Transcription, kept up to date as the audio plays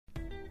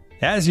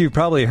As you've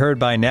probably heard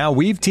by now,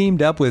 we've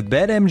teamed up with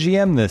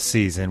BetMGM this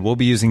season. We'll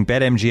be using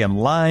BetMGM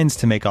lines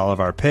to make all of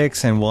our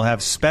picks, and we'll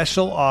have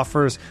special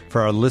offers for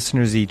our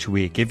listeners each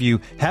week. If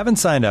you haven't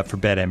signed up for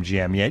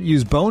BetMGM yet,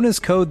 use bonus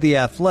code The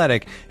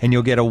Athletic, and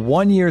you'll get a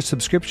 1-year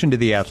subscription to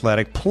The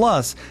Athletic,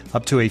 plus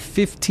up to a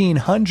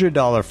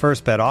 $1,500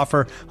 first bet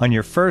offer on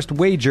your first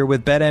wager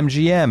with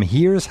BetMGM.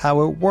 Here's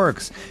how it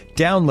works.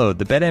 Download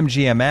the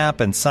BetMGM app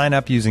and sign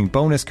up using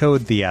bonus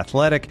code The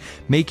Athletic.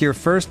 Make your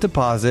first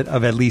deposit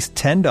of at least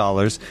 $10.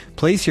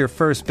 Place your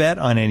first bet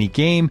on any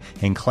game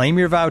and claim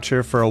your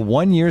voucher for a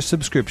 1-year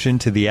subscription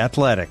to The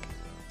Athletic.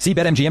 See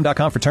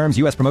BetMGM.com for terms.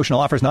 U.S. promotional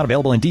offers not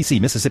available in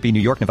D.C., Mississippi, New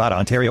York, Nevada,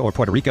 Ontario, or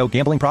Puerto Rico.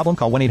 Gambling problem?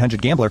 Call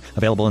 1-800-GAMBLER.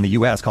 Available in the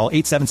U.S. Call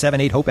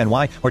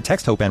 877-8-HOPE-NY or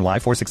text HOPE-NY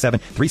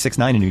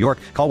 467-369 in New York.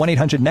 Call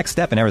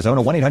 1-800-NEXT-STEP in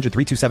Arizona.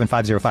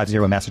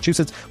 1-800-327-5050 in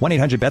Massachusetts.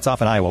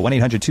 1-800-BETS-OFF in Iowa.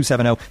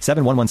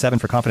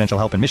 1-800-270-7117 for confidential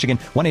help in Michigan.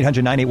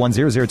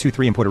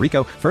 1-800-981-0023 in Puerto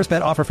Rico. First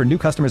bet offer for new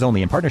customers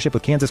only in partnership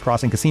with Kansas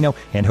Crossing Casino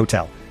and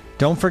Hotel.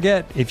 Don't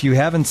forget, if you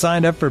haven't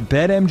signed up for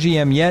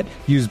BetMGM yet,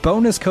 use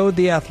bonus code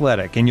The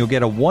Athletic, and you'll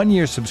get a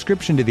 1-year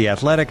subscription to The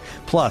Athletic,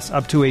 plus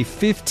up to a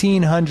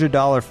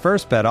 $1,500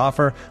 first bet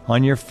offer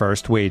on your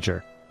first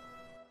wager.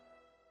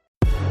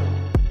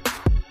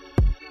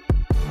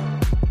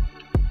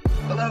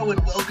 Hello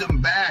and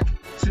welcome back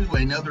to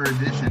another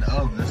edition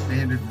of the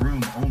Standig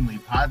Room Only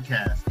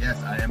podcast.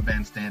 Yes, I am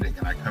Ben Standig,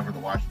 and I cover the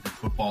Washington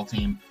football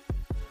team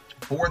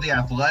for The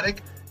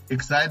Athletic.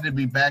 Excited to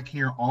be back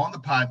here on the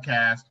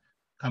podcast.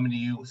 Coming to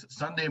you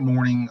Sunday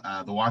morning.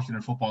 The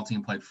Washington football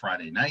team played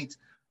Friday night,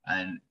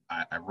 and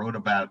I wrote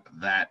about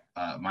that,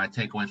 my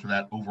takeaways for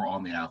that over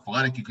on The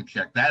Athletic. You can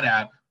check that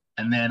out.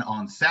 And then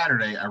on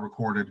Saturday, I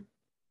recorded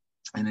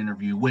an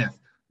interview with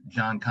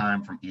John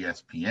Keim from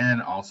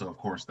ESPN, also, of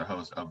course, the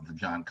host of the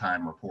John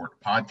Keim Report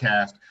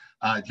podcast.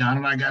 John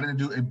and I got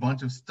into a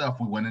bunch of stuff.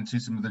 We went into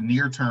some of the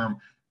near-term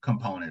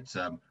components.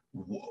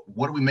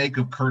 What do we make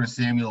of Curtis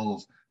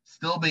Samuel's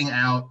still being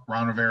out?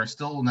 Ron Rivera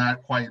still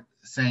not quite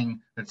saying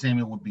that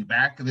Samuel would be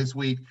back this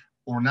week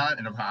or not.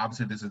 And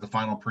obviously this is the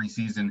final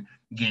preseason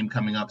game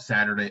coming up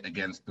Saturday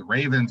against the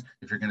Ravens.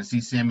 If you're going to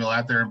see Samuel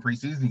out there in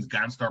preseason, he's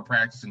got to start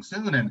practicing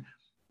soon. And,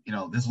 you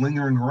know, this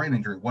lingering groin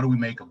injury, what do we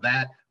make of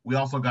that? We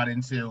also got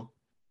into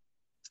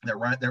that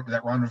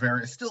Ron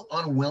Rivera is still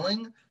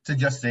unwilling to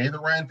just say that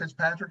Ryan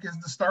Fitzpatrick is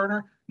the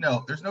starter.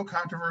 No, there's no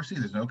controversy.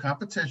 There's no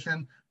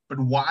competition.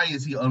 But why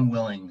is he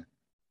unwilling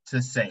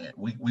to say it?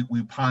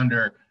 We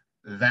ponder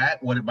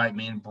that, what it might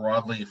mean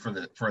broadly for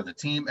the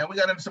team. And we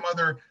got into some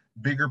other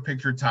bigger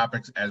picture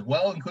topics as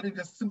well, including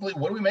just simply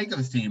what do we make of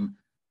this team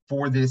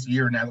for this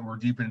year now that we're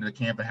deep into the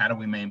camp, and how do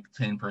we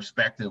maintain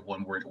perspective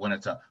when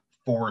it's a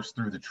forest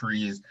through the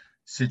trees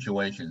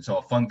situation. So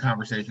a fun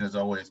conversation as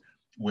always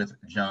with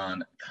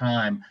John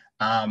Keim.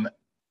 I'll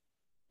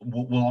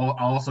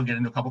also get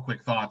into a couple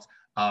quick thoughts,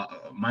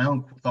 my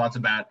own thoughts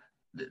about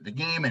the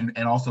game and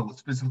also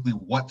specifically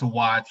what to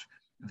watch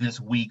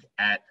this week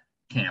at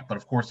camp. But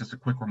of course, just a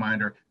quick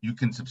reminder, you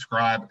can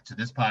subscribe to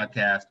this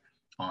podcast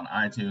on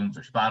iTunes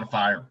or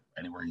Spotify or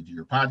anywhere you do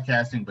your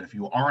podcasting. But if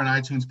you are an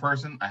iTunes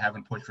person, I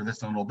haven't pushed for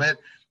this in a little bit,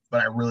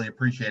 but I really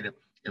appreciate it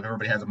if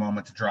everybody has a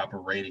moment to drop a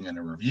rating and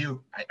a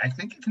review. I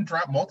think you can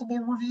drop multiple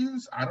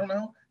reviews. I don't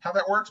know how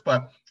that works,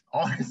 but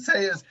all I can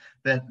say is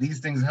that these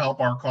things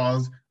help our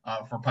cause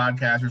for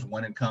podcasters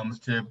when it comes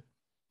to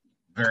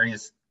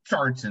various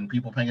charts and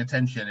people paying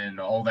attention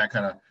and all that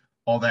kind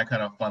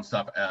of fun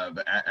stuff.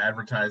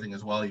 Advertising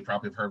as well. You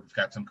probably have heard we've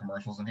got some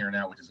commercials in here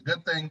now, which is a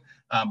good thing.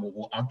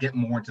 I'll get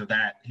more into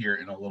that here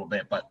in a little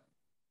bit, but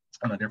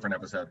on a different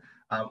episode.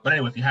 But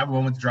anyway, if you have a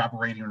moment to drop a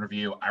rating and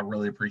review, I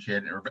really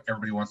appreciate it.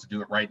 Everybody wants to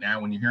do it right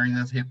now. When you're hearing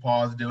this, hit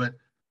pause, do it.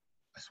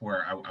 I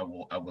swear I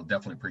will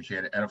definitely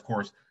appreciate it. And of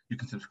course, you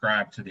can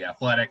subscribe to The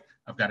Athletic.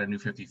 I've got a new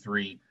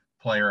 53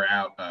 player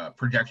out,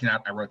 projection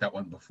out. I wrote that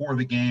one before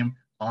the game.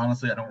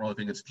 Honestly, I don't really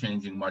think it's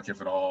changing much, if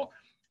at all,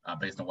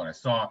 based on what I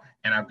saw.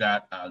 And I've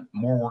got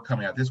more work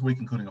coming out this week,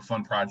 including a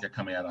fun project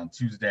coming out on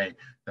Tuesday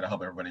that I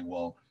hope everybody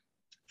will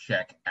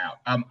check out.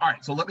 All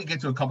right, so let me get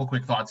to a couple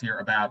quick thoughts here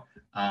about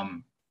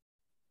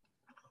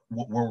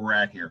where we're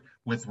at here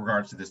with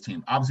regards to this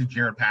team. Obviously,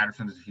 Jaret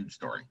Patterson is a huge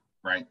story,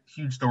 right?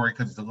 Huge story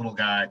because he's a little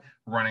guy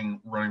running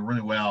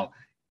really well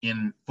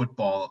in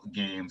football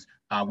games.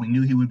 We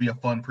knew he would be a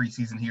fun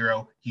preseason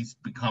hero. He's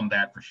become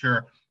that for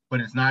sure. But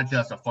it's not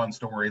just a fun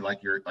story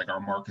like our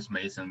Marcus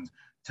Masons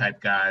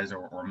type guys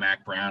or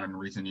Mac Brown in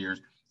recent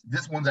years.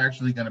 This one's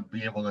actually going to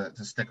be able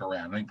to stick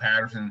around. I think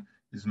Patterson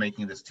is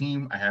making this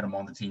team. I had him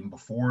on the team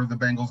before the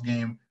Bengals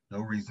game. No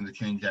reason to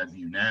change that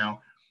view now.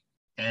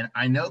 And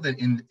I know that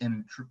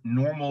in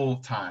normal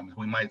times,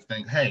 we might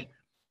think, hey,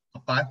 a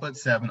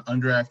 5'7"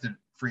 undrafted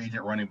free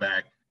agent running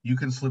back, you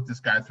can slip this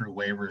guy through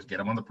waivers, get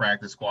him on the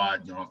practice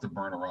squad. You don't have to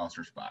burn a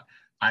roster spot.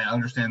 I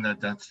understand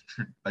that that's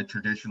a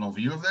traditional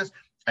view of this.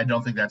 I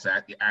don't think that's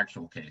the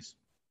actual case.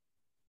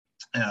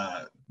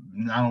 Not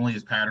only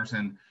is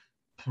Patterson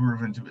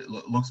proven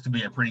looks to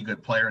be a pretty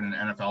good player and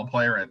an NFL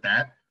player at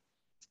that,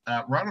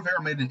 Ron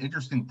Rivera made an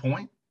interesting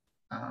point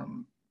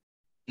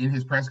in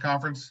his press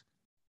conference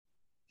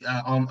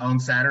on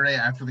Saturday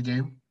after the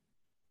game,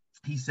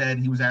 he said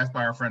he was asked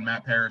by our friend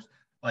Matt Parrish,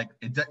 like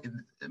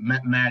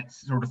Matt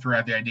sort of threw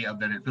out the idea of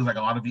that it feels like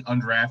a lot of the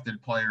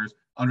undrafted players,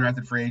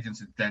 undrafted free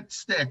agents that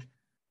stick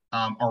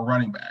are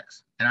running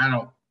backs. And I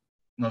don't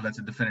know if that's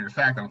a definitive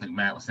fact. I don't think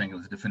Matt was saying it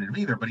was a definitive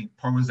either, but he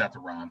posed that to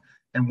Ron.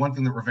 And one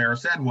thing that Rivera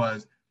said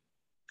was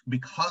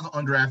because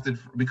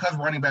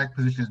running back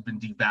position has been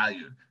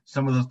devalued,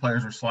 some of those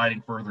players are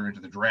sliding further into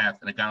the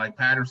draft. And a guy like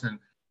Patterson,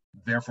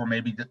 therefore,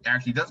 maybe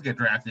actually does get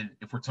drafted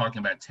if we're talking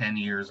about 10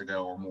 years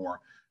ago or more.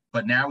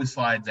 But now he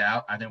slides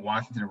out. I think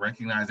Washington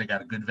recognized they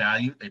got a good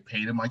value. They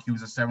paid him like he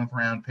was a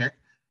 7th-round pick.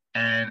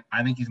 And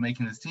I think he's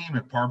making this team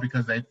in part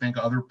because they think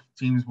other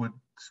teams would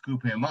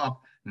scoop him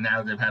up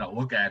now they've had a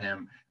look at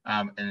him.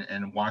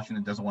 And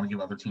Washington doesn't want to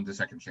give other teams a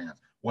second chance.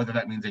 Whether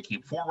that means they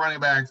keep 4 running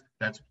backs,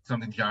 that's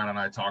something John and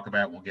I talk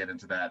about. We'll get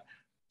into that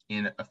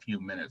in a few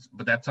minutes.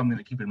 But that's something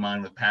to keep in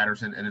mind with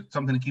Patterson, and it's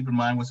something to keep in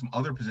mind with some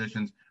other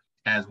positions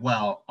as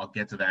well. I'll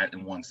get to that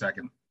in 1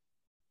 second.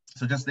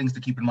 So just things to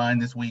keep in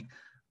mind this week.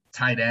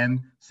 Tight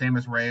end,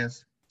 Sammis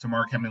Reyes,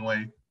 Tamar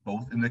Hemingway,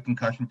 both in the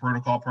concussion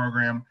protocol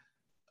program.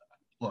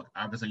 Look,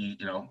 obviously,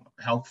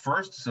 health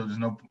first, so there's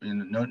no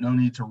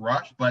need to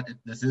rush. But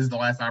this is the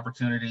last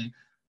opportunity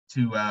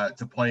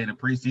to play in a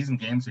preseason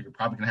game, so you're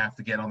probably going to have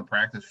to get on the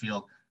practice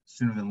field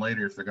sooner than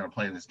later if they're going to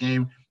play in this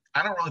game.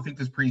 I don't really think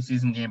this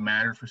preseason game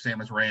matters for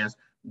Sammis Reyes.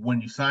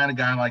 When you sign a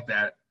guy like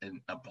that, and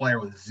a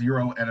player with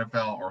 0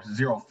 NFL or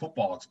 0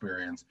 football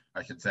experience,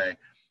 I should say,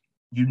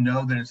 you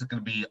know that it's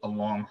going to be a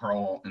long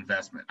haul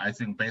investment. I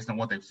think based on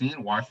what they've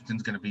seen,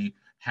 Washington's going to be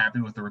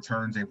happy with the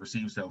returns they've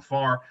received so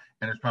far,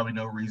 and there's probably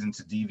no reason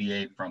to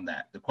deviate from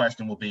that. The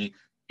question will be,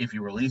 if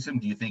you release him,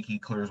 do you think he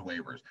clears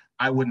waivers?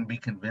 I wouldn't be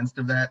convinced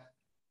of that.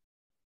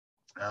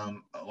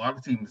 A lot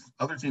of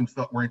other teams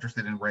were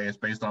interested in Reyes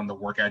based on the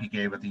workout he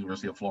gave at the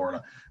University of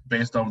Florida,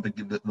 based on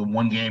the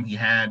one game he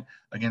had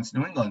against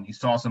New England. You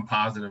saw some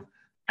positive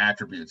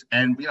attributes.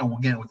 And,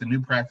 again, with the new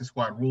practice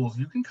squad rules,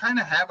 you can kind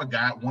of have a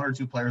guy, 1 or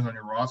 2 players on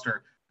your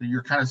roster that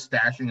you're kind of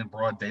stashing in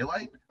broad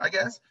daylight, I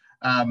guess,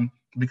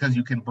 because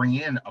you can bring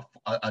in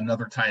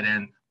another tight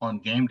end on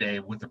game day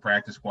with the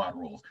practice squad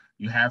rules.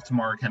 You have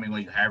Tamar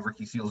Hemingway, you have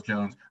Ricky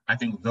Seals-Jones. I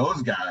think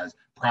those guys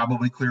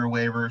probably clear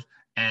waivers.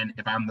 And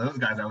if I'm those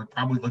guys, I would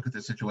probably look at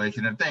the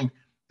situation and think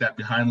that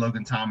behind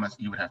Logan Thomas,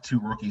 you would have 2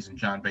 rookies in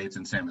John Bates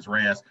and Sammis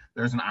Reyes.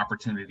 There's an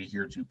opportunity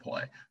here to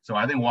play. So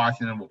I think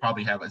Washington will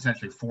probably have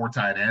essentially 4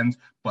 tight ends,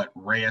 but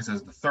Reyes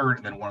is the 3rd,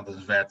 and then one of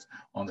those vets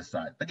on the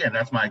side. Again,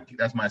 that's my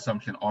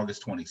assumption,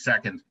 August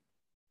 22nd.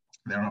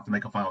 They don't have to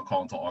make a final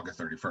call until August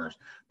 31st.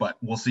 But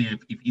we'll see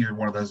if either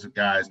one of those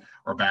guys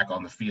are back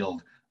on the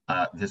field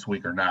this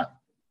week or not.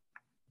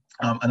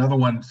 Another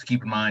one to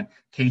keep in mind,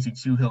 Casey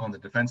Toohill on the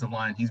defensive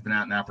line. He's been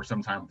out now for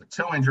some time with a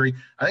toe injury.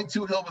 I think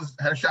Toohill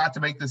had a shot to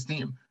make this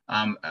team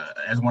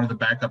as one of the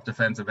backup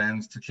defensive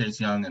ends to Chase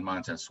Young and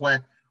Montez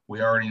Sweat.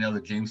 We already know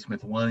that James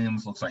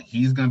Smith-Williams looks like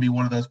he's going to be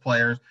one of those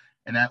players.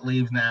 And that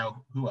leaves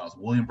now, who else?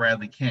 William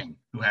Bradley King,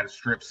 who had a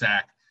strip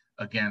sack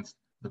against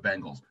the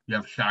Bengals. You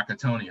have Shaka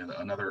Toney,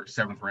 another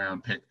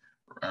 7th-round pick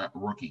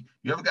rookie.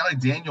 You have a guy like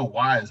Daniel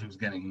Wise who's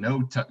getting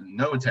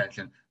no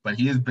attention, but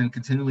he has been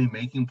continually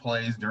making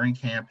plays during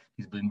camp.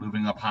 He's been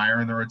moving up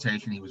higher in the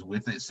rotation. He was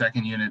with the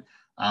second unit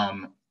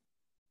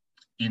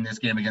in this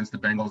game against the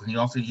Bengals,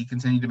 and he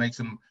continued to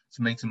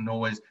make some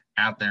noise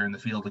out there in the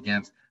field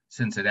against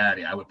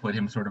Cincinnati. I would put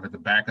him sort of at the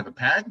back of the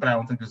pack, but I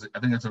think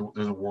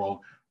there's a world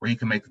where he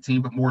can make the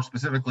team. But more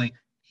specifically,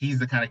 he's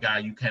the kind of guy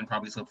you can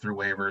probably slip through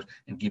waivers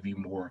and give you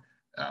more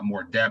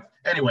depth.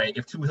 Anyway,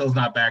 if Toohill's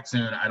not back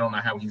soon, I don't know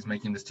how he's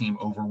making this team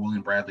over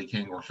William Bradley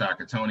King or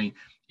Shaka Toney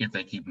if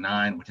they keep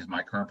 9, which is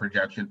my current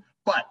projection.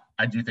 But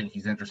I do think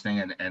he's interesting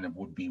and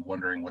would be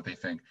wondering what they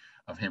think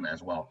of him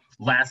as well.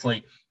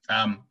 Lastly,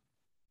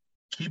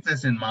 keep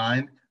this in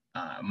mind.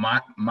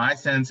 My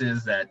sense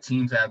is that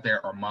teams out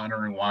there are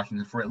monitoring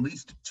Washington for at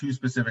least 2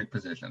 specific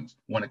positions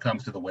when it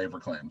comes to the waiver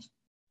claims.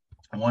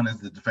 One is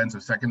the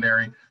defensive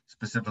secondary,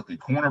 specifically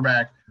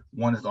cornerback.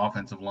 One is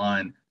offensive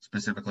line,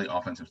 specifically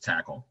offensive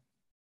tackle.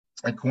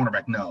 At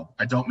cornerback, no.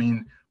 I don't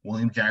mean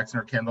William Jackson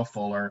or Kendall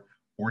Fuller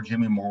or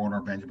Jimmy Moore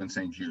or Benjamin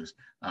St-Juste.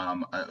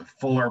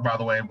 Fuller, by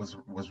the way,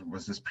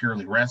 was just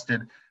purely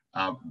rested.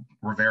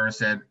 Rivera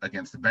said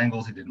against the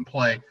Bengals he didn't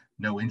play.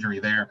 No injury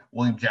there.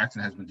 William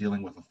Jackson has been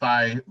dealing with a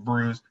thigh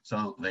bruise,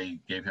 so they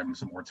gave him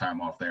some more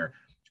time off there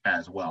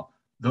as well.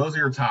 Those are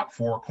your top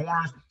 4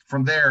 corners.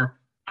 From there,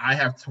 I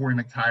have Torrey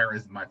McTyer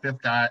as my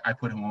 5th guy. I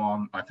put him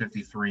on my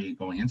 53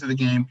 going into the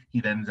game.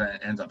 He then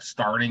ends up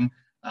starting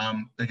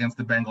against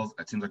the Bengals.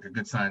 That seems like a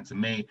good sign to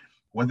me.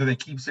 Whether they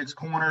keep 6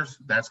 corners,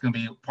 that's going to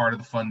be part of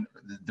the fun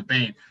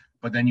debate.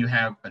 But then you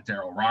have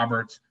Darrell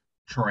Roberts,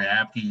 Troy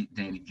Apke,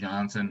 Danny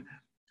Johnson.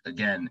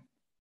 Again,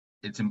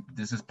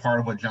 this is part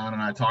of what John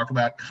and I talk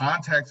about.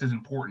 Context is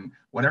important.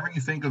 Whatever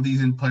you think of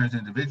these players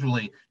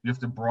individually, you have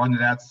to broaden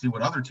it out to see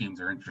what other teams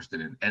are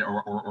interested in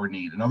or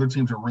need. And other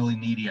teams are really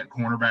needy at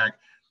cornerback,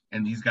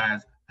 and these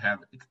guys have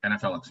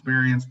NFL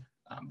experience.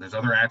 There's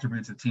other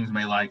attributes that teams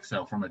may like.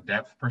 So from a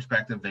depth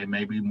perspective, they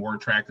may be more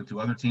attractive to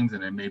other teams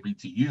than they may be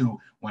to you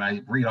when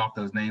I read off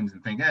those names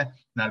and think,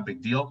 not a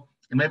big deal.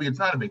 And maybe it's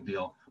not a big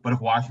deal. But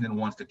if Washington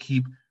wants to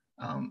keep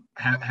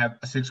have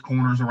 6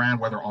 corners around,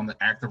 whether on the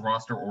active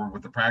roster or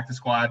with the practice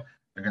squad,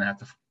 they're going to have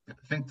to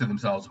think to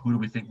themselves, who do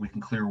we think we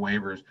can clear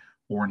waivers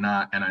or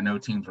not? And I know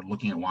teams are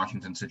looking at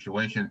Washington's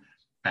situation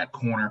at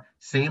corner.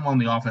 Same on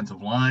the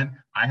offensive line.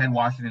 I had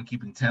Washington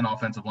keeping 10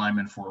 offensive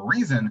linemen for a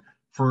reason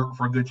for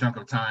a good chunk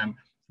of time.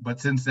 But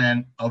since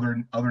then,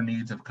 other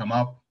needs have come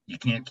up. You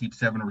can't keep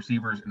 7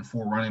 receivers and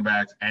 4 running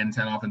backs and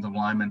 10 offensive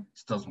linemen.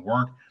 This doesn't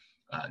work.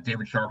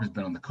 David Sharp has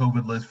been on the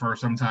COVID list for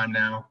some time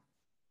now.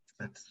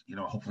 That's,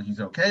 hopefully he's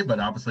okay. But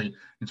obviously,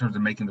 in terms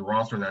of making the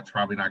roster, that's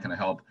probably not going to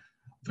help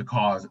the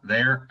cause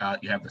there.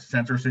 You have the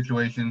center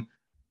situation,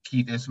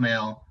 Keith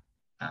Ismail,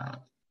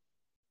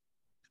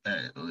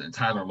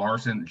 Tyler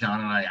Larson. John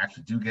and I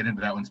actually do get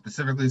into that one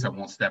specifically, so I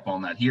won't step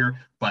on that here.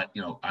 But,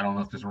 I don't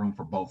know if there's room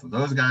for both of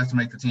those guys to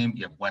make the team.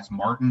 You have Wes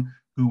Martin,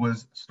 who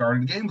was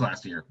starting games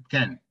last year.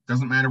 Again,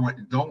 doesn't matter what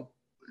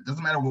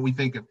we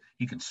think if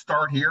he can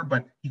start here,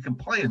 but he can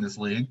play in this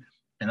league,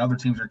 and other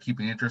teams are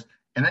keeping interest.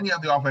 And then you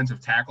have the offensive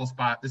tackle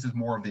spot. This is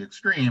more of the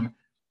extreme.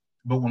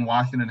 But when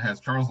Washington has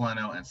Charles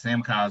Leno and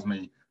Sam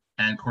Cosmi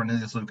and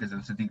Cornelius Lucas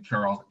and Sadiq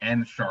Charles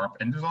and Sharp,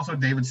 and there's also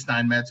David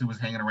Steinmetz, who was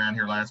hanging around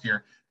here last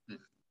year.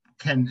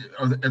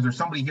 Is there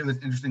somebody here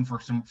that's interesting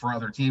for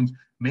other teams?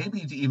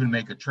 Maybe to even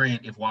make a trade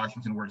if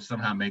Washington were to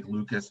somehow make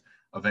Lucas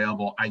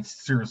available. I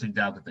seriously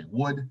doubt that they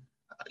would.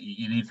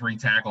 You need 3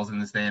 tackles in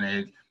this day and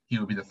age. He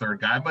would be the 3rd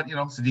guy. But,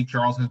 Sadiq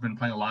Charles has been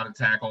playing a lot of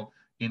tackle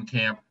in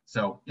camp.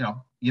 So,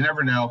 you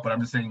never know. But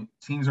I'm just saying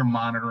teams are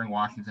monitoring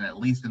Washington, at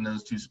least in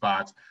those 2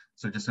 spots.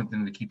 So just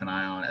something to keep an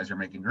eye on as you're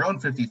making your own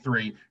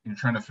 53 and you're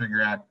trying to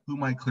figure out who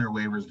might clear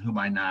waivers and who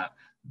might not.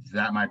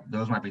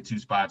 Those might be 2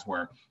 spots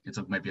where it's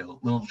might be a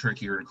little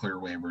trickier to clear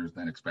waivers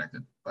than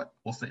expected, but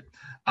we'll see.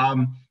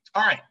 All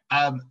right.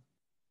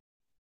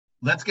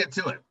 Let's get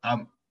to it.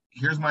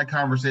 Here's my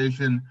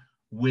conversation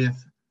with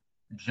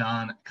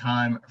John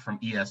Keim from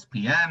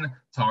ESPN,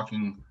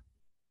 talking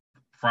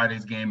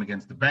Friday's game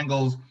against the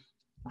Bengals,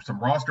 some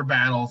roster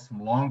battles,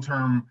 some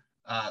long-term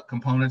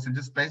components, and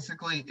just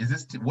basically,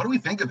 what do we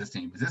think of this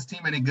team? Is this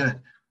team any good?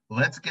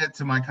 Let's get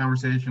to my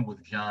conversation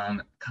with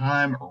John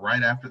Keim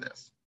right after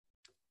this.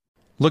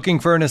 Looking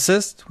for an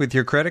assist with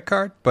your credit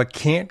card, but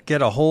can't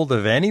get a hold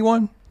of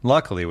anyone?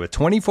 Luckily, with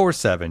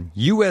 24/7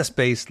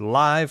 U.S.-based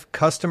live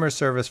customer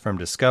service from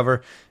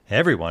Discover,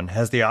 everyone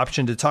has the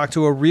option to talk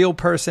to a real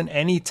person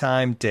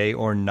anytime, day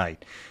or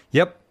night.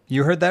 Yep,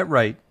 you heard that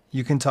right.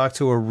 You can talk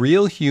to a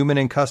real human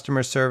in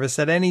customer service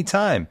at any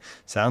time.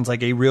 Sounds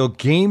like a real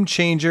game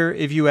changer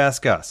if you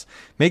ask us.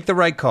 Make the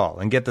right call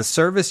and get the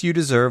service you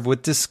deserve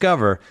with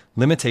Discover.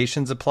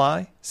 Limitations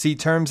apply. See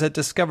terms at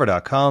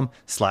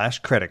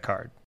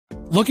discover.com/creditcard.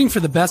 Looking for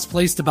the best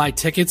place to buy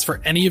tickets for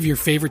any of your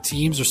favorite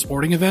teams or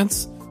sporting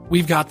events?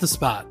 We've got the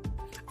spot.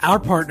 Our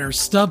partner,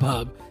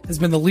 StubHub, has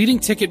been the leading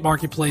ticket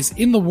marketplace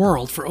in the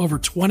world for over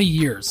 20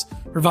 years,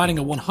 providing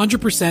a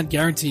 100%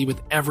 guarantee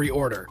with every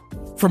order.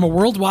 From a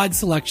worldwide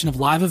selection of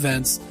live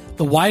events,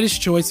 the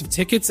widest choice of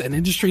tickets and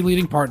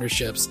industry-leading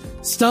partnerships,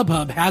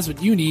 StubHub has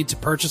what you need to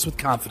purchase with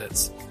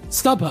confidence.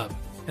 StubHub,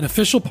 an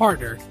official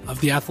partner of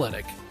The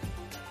Athletic.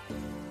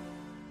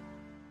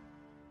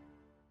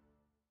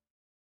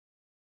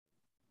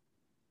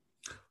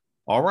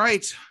 All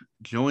right.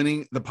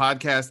 Joining the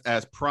podcast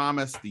as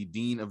promised, the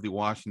dean of the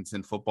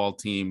Washington football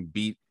team,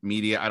 beat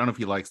media. I don't know if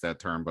he likes that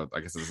term, but I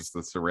guess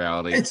it's the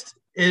reality. It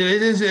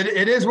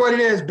is what it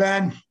is,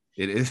 Ben.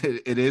 It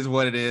is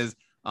what it is.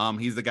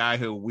 He's the guy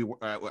who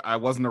I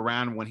wasn't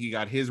around when he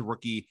got his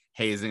rookie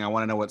hazing. I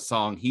want to know what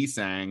song he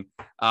sang.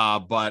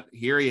 But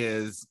here he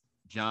is,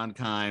 John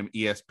Keim,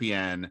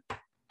 ESPN.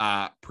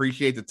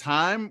 Appreciate the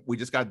time. We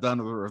just got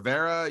done with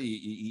Rivera.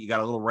 You got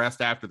a little rest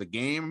after the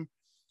game.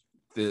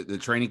 The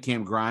training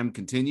camp grind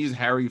continues.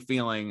 How are you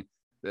feeling?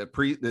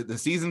 The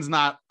season's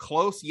not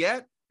close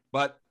yet,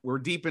 but we're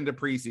deep into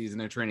preseason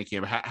and training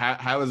camp.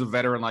 How is a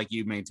veteran like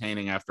you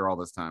maintaining after all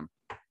this time?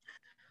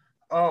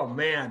 Oh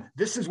man,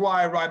 this is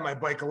why I ride my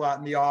bike a lot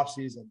in the off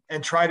season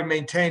and try to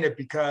maintain it,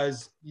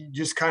 because you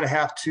just kind of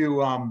have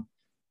to,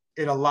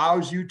 it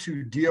allows you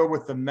to deal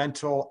with the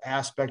mental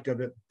aspect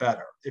of it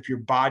better if your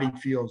body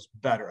feels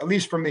better, at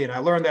least for me. And I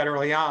learned that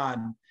early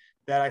on,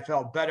 that I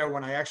felt better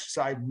when I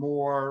exercised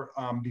more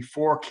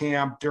before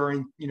camp,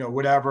 during,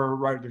 whatever,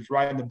 right? There's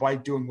riding the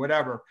bike, doing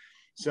whatever.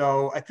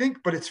 So I think,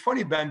 but it's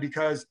funny, Ben,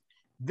 because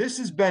this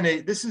is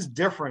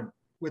different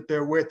with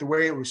the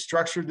way it was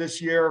structured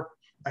this year.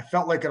 I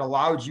felt like it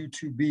allowed you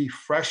to be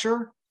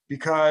fresher,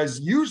 because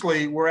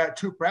usually we're at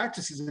 2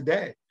 practices a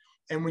day.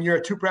 And when you're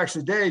at 2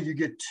 practices a day, you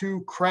get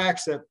 2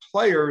 cracks at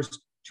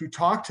players to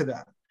talk to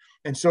them.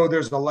 And so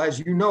there's a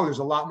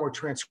lot more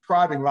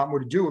transcribing, a lot more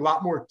to do, a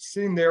lot more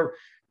sitting there.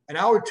 And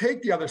I would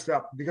take the other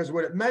stuff, because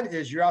what it meant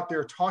is you're out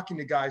there talking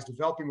to guys,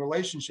 developing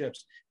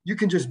relationships. You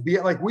can just be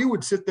like, we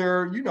would sit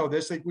there,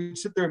 like we'd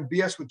sit there and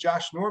BS with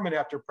Josh Norman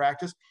after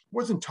practice.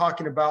 Wasn't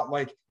talking about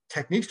like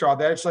techniques or all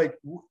that. It's like,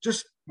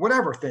 just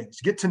whatever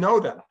things, get to know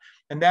them.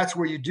 And that's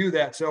where you do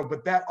that. So,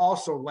 but that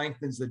also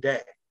lengthens the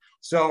day.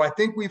 So I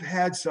think we've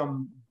had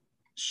some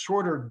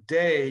shorter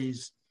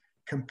days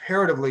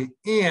comparatively,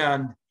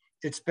 and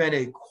it's been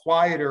a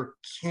quieter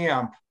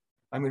camp.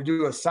 I'm going to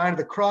do a sign of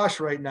the cross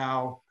right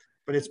now,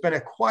 but it's been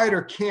a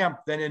quieter camp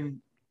than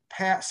in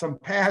some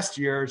past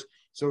years.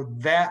 So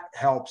that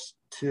helps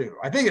too.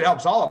 I think it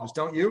helps all of us,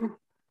 don't you?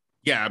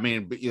 Yeah, I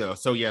mean,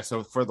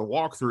 so for the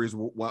walkthroughs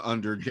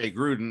under Jay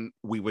Gruden,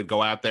 we would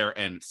go out there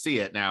and see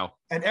it now.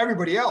 And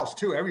everybody else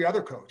too, every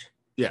other coach.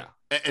 Yeah.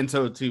 And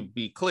so to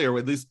be clear,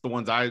 at least the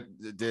ones I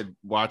did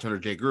watch under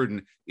Jay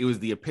Gruden, it was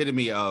the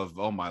epitome of,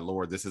 oh my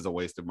Lord, this is a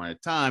waste of my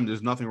time.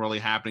 There's nothing really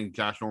happening.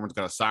 Josh Norman's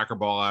got a soccer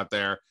ball out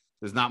there.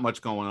 There's not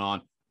much going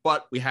on,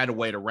 but we had to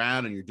wait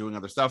around and you're doing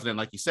other stuff. And then,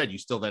 like you said, you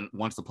still then,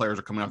 once the players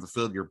are coming off the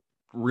field, you're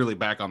really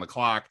back on the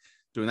clock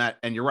doing that.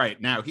 And you're right.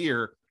 Now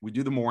here we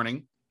do the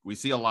morning, we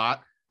see a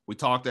lot. We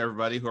talk to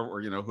everybody,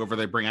 whoever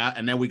they bring out,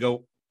 and then we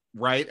go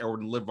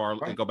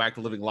and go back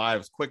to living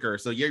lives quicker.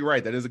 So yeah, you're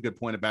right. That is a good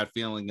point about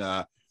feeling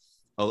a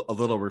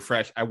little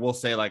refreshed. I will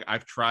say, like,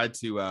 I've tried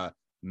to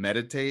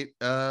meditate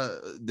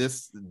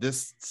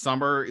this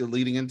summer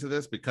leading into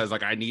this, because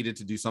like I needed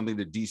to do something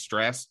to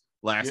de-stress.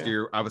 Last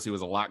year obviously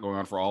was a lot going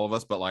on for all of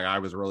us, but like I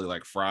was really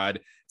like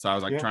fried. So I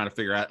was like trying to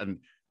figure out, and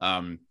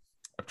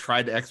I've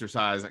tried to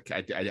exercise.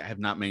 I have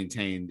not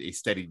maintained a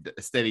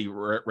steady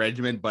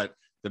regimen, but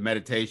the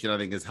meditation I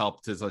think has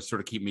helped to sort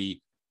of keep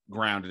me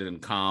grounded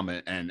and calm,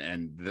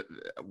 and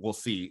we'll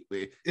see.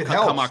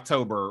 Come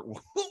October,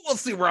 we'll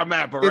see where I'm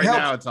at. But right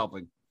now it's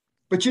helping.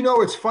 But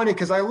it's funny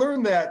because I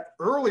learned that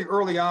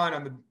early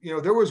on.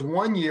 There was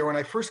one year when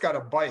I first got a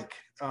bike.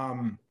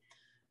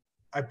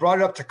 I brought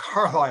it up to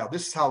Carlisle.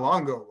 This is how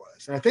long ago it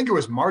was. And I think it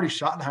was Marty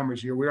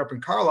Schottenheimer's year. We were up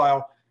in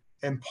Carlisle,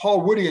 and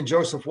Paul Woody and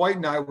Joseph White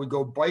and I would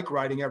go bike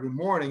riding every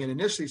morning. And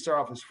initially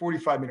started off as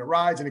 45-minute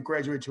rides, and it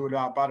graduated to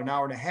about an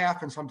hour and a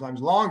half and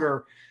sometimes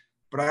longer.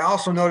 But I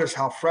also noticed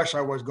how fresh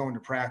I was going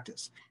to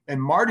practice.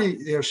 And Marty,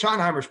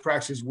 Schottenheimer's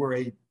practices were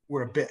a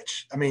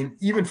bitch. I mean,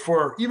 even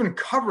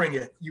covering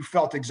it, you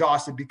felt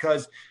exhausted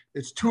because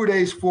it's 2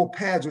 days full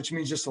pads, which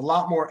means just a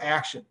lot more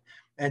action.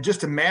 And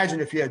just imagine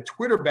if you had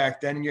Twitter back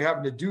then and you're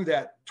having to do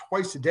that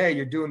twice a day,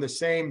 you're doing the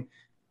same,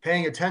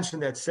 paying attention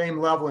to that same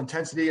level of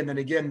intensity. And then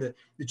again,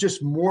 it's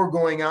just more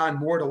going on,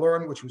 more to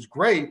learn, which was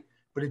great,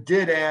 but it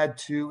did add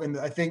to, and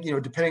I think,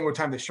 depending what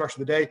time they structure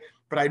the day,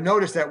 but I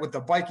noticed that with the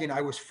biking,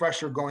 I was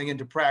fresher going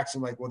into practice.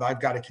 I'm like, well, I've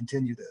got to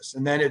continue this.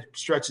 And then it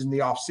stretches in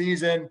the off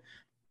season.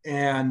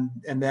 And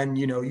then,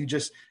 you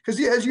just, because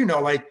as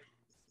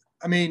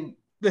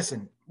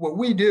listen, what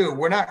we do,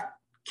 we're not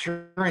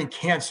curing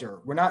cancer.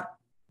 We're not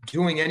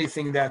doing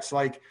anything that's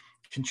like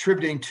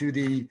contributing to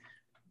the,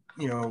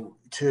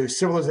 to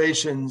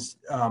civilization's,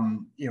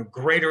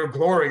 greater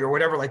glory or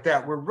whatever like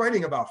that. We're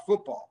writing about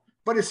football,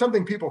 but it's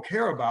something people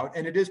care about,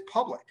 and it is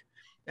public.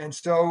 And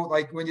so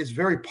like when it's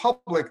very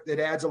public, it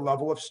adds a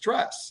level of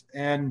stress.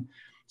 And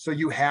so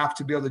you have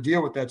to be able to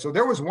deal with that. So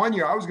there was one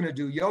year I was going to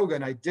do yoga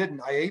and I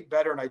didn't. I ate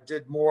better and I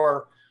did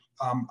more.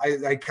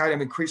 I kind of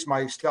increased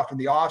my stuff in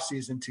the off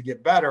season to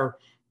get better.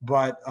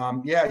 But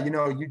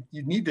you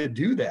need to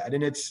do that.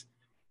 And it's,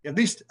 at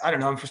least, I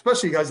don't know,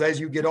 especially because as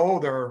you get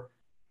older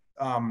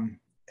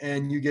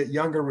and you get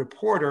younger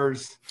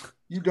reporters,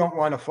 you don't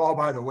want to fall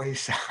by the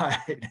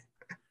wayside.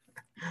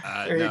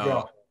 There you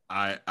go.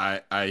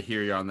 I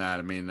hear you on that.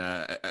 I mean,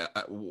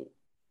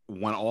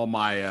 when all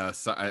my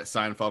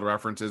Seinfeld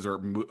references or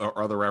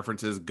other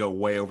references go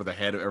way over the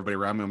head of everybody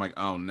around me, I'm like,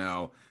 oh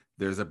no,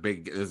 there's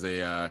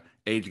a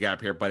age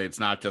gap here. But it's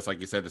not just,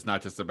 like you said, it's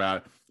not just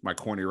about my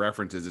corny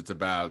references. It's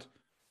about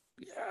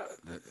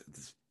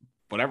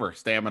whatever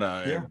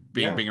stamina,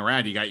 being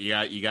around. You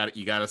got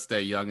to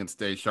stay young and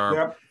stay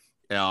sharp.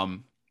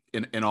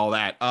 In all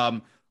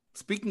that.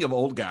 Speaking of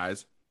old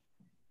guys,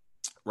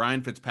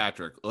 Ryan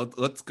Fitzpatrick.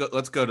 Let's go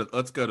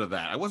to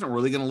that. I wasn't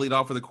really going to lead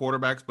off with the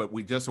quarterbacks, but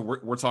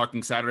we're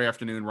talking Saturday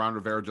afternoon. Ron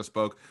Rivera just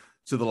spoke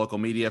to the local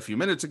media a few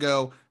minutes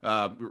ago,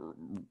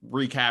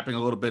 recapping a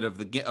little bit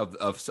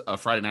of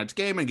Friday night's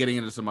game and getting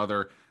into some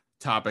other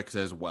topics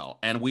as well.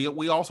 And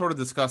we all sort of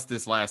discussed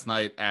this last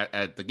night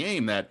at the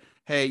game that,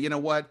 hey, you know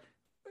what?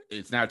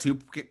 It's now 2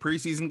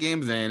 preseason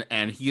games in,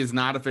 and he has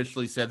not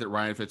officially said that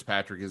Ryan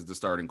Fitzpatrick is the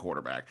starting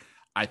quarterback.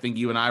 I think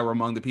you and I were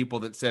among the people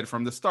that said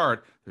from the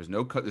start, there's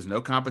no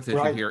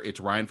competition here. It's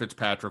Ryan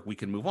Fitzpatrick. We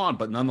can move on.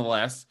 But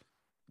nonetheless,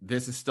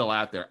 this is still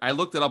out there. I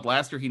looked it up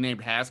last year. He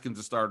named Haskins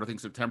a starter, I think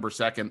September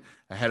 2nd,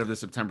 ahead of the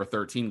September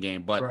 13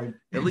 game. But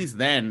at least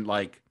then,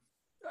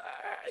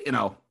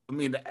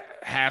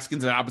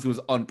 Haskins obviously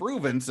was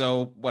unproven.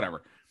 So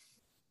whatever.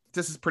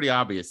 This is pretty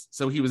obvious.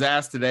 So he was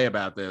asked today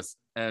about this.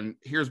 And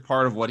here's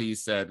part of what he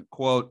said,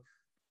 quote,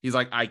 he's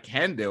like, I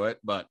can do it,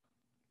 but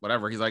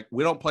whatever. He's like,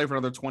 we don't play for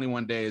another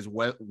 21 days.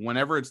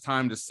 Whenever it's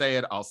time to say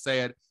it, I'll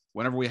say it.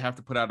 Whenever we have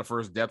to put out a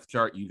first depth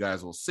chart, you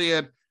guys will see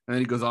it. And then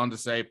he goes on to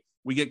say,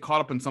 we get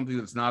caught up in something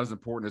that's not as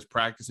important as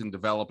practicing,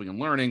 developing, and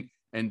learning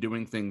and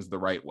doing things the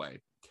right way.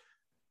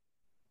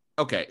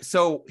 Okay,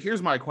 so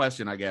here's my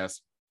question, I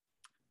guess.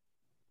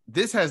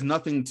 this has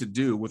nothing to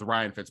do with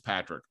Ryan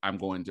Fitzpatrick, I'm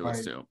going to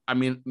assume. I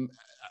mean,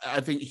 I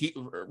think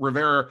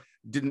Rivera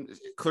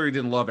clearly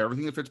didn't love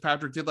everything that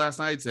Fitzpatrick did last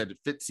night. Said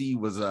Fitzy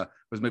was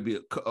maybe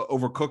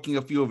overcooking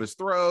a few of his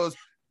throws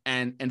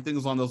and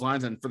things along those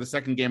lines. And for the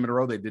second game in a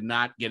row, they did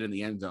not get in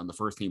the end zone, the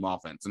first team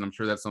offense. And I'm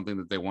sure that's something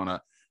that they want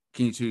to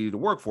continue to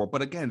work for.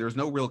 But again, there's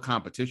no real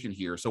competition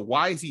here. So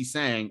why is he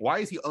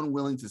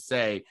unwilling to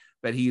say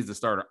that he is the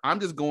starter? I'm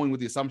just going with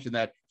the assumption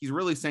that he's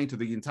really saying to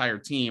the entire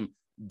team,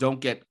 don't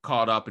get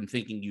caught up in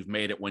thinking you've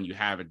made it when you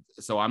haven't.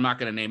 So I'm not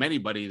going to name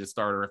anybody the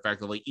starter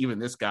effectively, even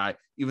this guy,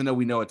 even though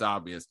we know it's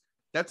obvious.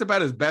 That's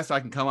about as best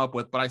I can come up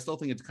with, but I still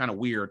think it's kind of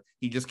weird.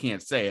 He just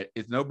can't say it.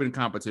 It's no been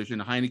competition.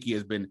 Heineke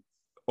has been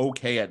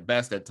okay at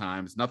best at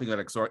times, nothing that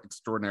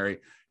extraordinary.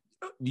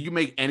 Do you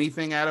make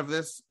anything out of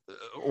this?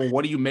 Or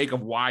what do you make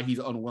of why he's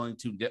unwilling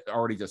to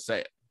already just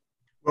say it?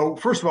 Well,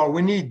 first of all,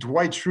 we need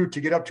Dwight Schrute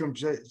to get up to him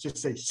and just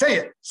say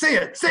it.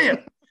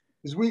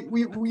 Because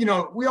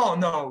we all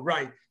know,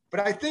 right? But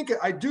I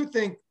do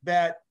think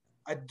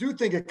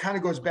it kind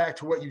of goes back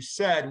to what you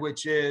said,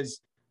 which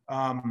is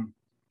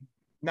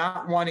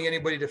not wanting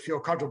anybody to feel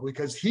comfortable,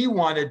 because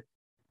I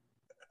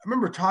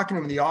remember talking to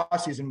him in the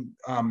offseason,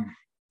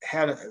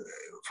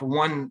 for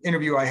one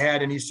interview I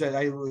had, and he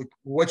said,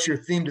 what's your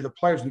theme to the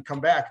players when we come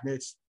back? And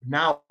it's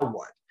now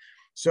what?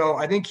 So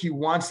I think he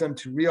wants them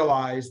to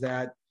realize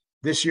that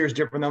this year is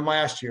different than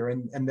last year.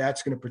 And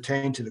that's going to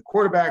pertain to the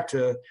quarterback.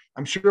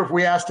 I'm sure if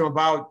we asked him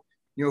about,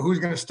 who's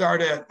going to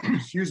start at,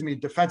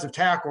 defensive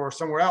tackle or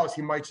somewhere else,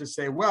 he might just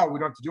say, well, we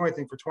don't have to do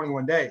anything for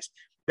 21 days.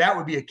 That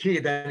would be a key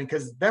then,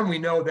 because then we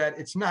know that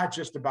it's not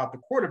just about the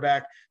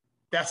quarterback.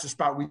 That's the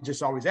spot we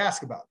just always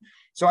ask about.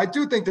 So I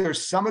do think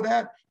there's some of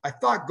that. I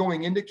thought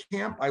going into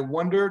camp, I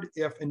wondered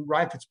if, and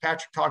Ryan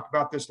Fitzpatrick talked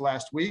about this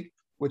last week,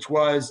 which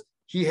was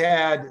he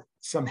had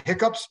some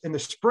hiccups in the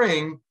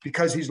spring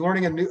because he's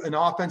learning an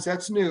offense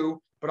that's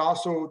new, but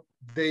also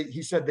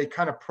he said they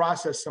kind of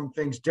process some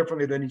things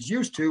differently than he's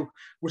used to,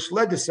 which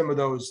led to some of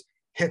those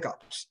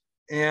hiccups.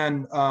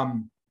 And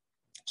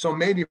so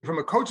maybe from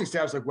a coaching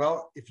staff, it's like,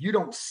 well, if you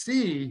don't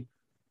see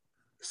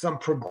some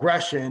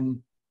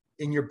progression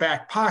in your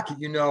back pocket,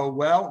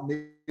 well,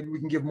 maybe we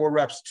can give more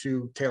reps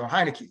to Taylor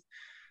Heineke.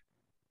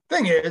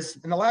 Thing is,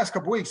 in the last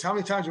couple of weeks, how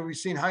many times have we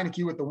seen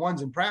Heineke with the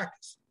ones in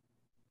practice?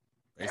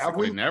 Have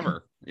we?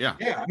 Never. Yeah.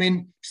 Yeah. I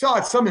mean, saw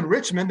it some in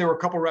Richmond. There were a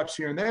couple reps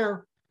here and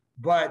there,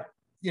 but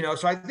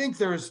so I think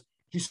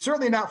he's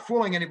certainly not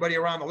fooling anybody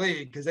around the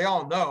league, because they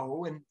all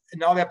know, and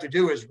all they have to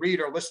do is read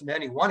or listen to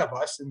any one of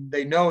us, and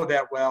they know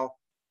that, well,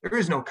 there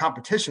is no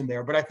competition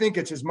there. But I think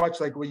it's as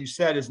much like what you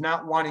said, is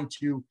not wanting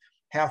to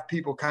have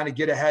people kind of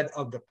get ahead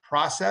of the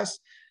process.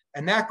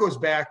 And that goes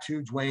back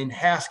to Dwayne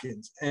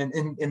Haskins and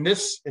in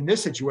this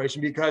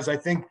situation, because I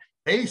think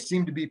they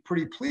seem to be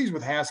pretty pleased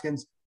with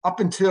Haskins up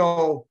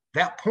until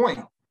that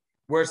point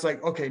where it's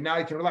like, okay, now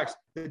you can relax.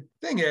 The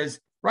thing is,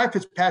 Ryan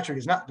Fitzpatrick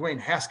is not Dwayne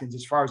Haskins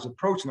as far as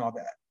approach and all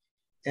that.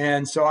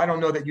 And so I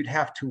don't know that you'd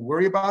have to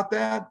worry about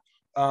that.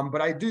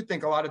 But I do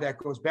think a lot of that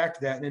goes back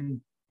to that.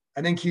 And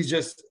I think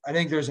I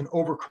think there's an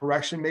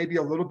overcorrection maybe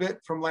a little bit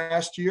from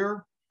last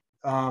year.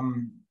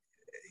 And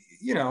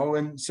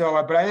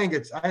so, but I think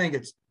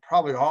it's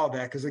probably all of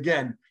that. Because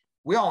again,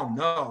 we all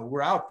know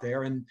we're out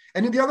there. And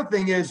the other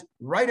thing is,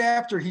 right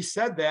after he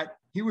said that,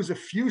 he was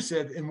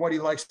effusive in what he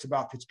likes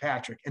about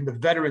Fitzpatrick and the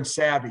veteran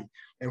savvy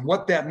and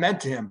what that meant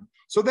to him.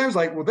 So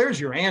there's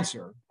your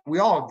answer.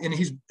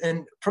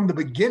 And from the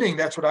beginning,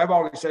 that's what I've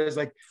always said, is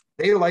like,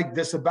 they like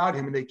this about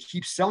him and they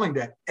keep selling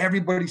that.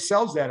 Everybody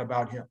sells that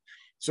about him.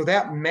 So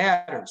that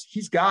matters.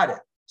 He's got it.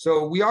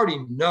 So we already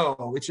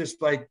know. It's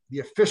just like the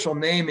official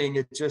naming.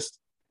 And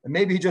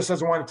maybe he just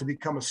doesn't want it to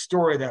become a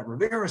story that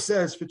Rivera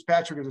says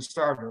Fitzpatrick is a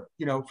starter,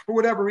 for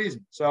whatever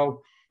reason.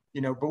 So,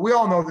 but we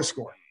all know the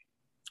score.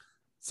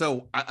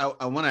 So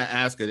I want to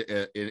ask it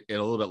a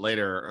little bit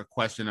later, a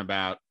question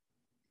about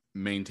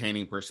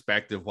maintaining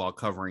perspective while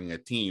covering a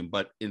team.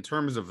 But in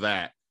terms of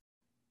that,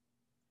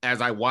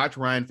 as I watch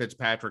Ryan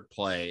Fitzpatrick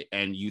play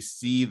and you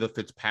see the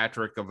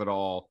Fitzpatrick of it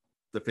all,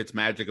 the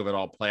Fitzmagic of it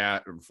all play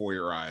out before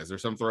your eyes,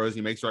 there's some throws he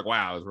makes, you're like,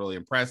 wow, it was really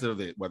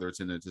impressive, whether it's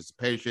in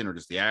anticipation or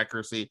just the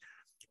accuracy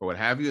or what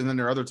have you. And then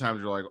there are other times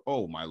you're like,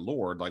 oh my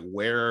Lord, like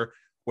where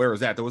is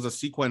that? There was a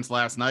sequence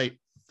last night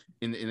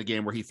in the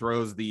game where he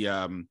throws the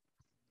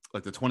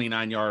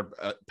 29-yard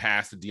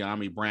pass to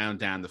De'Ami Brown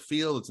down the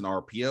field. It's an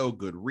RPO,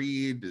 good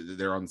read.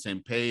 They're on the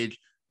same page.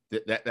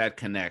 That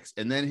connects.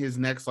 And then his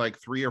next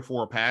 3 or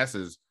 4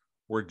 passes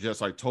were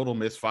just total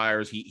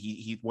misfires.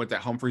 He went to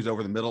Humphreys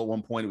over the middle at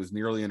one point. It was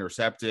nearly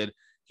intercepted.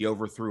 He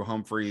overthrew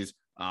Humphreys.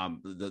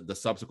 The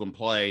subsequent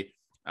play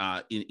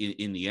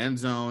in the end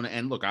zone.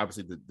 And look,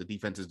 obviously the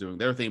defense is doing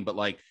their thing, but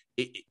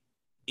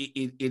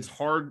it's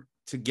hard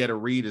to get a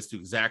read as to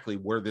exactly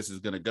where this is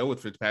going to go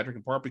with Fitzpatrick,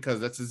 in part because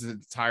that's his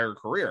entire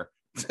career.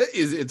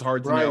 It's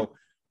hard to know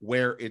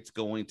where it's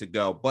going to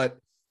go. But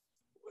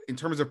in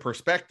terms of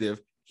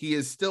perspective, he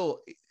is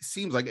still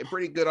seems like a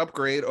pretty good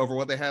upgrade over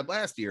what they had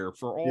last year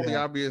for all the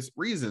obvious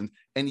reasons.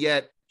 And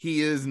yet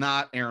he is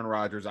not Aaron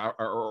Rodgers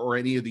or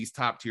any of these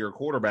top tier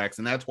quarterbacks.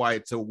 And that's why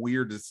it's so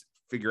weird to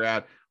figure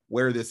out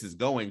where this is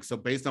going. So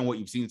based on what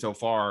you've seen so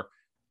far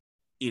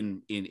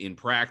in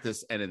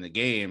practice and in the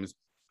games,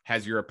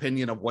 has your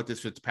opinion of what this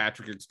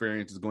Fitzpatrick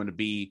experience is going to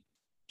be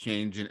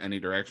changed in any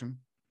direction?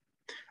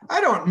 I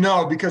don't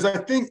know, because I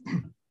think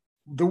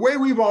the way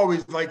we've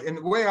always and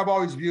the way I've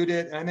always viewed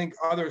it, and I think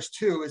others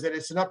too, is that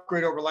it's an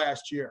upgrade over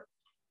last year,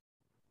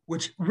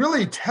 which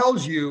really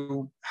tells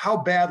you how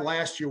bad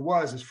last year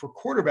was is for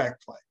quarterback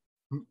play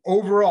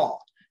overall.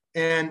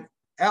 And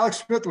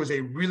Alex Smith was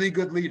a really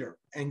good leader,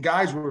 and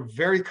guys were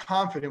very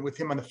confident with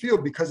him on the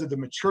field because of the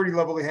maturity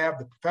level they have,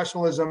 the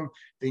professionalism.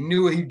 They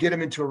knew he'd get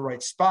him into a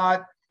right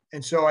spot.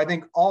 And so I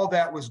think all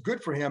that was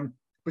good for him.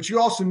 But you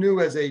also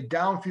knew as a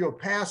downfield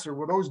passer,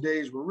 well, those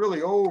days were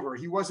really over.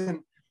 He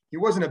wasn't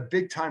a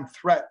big time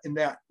threat in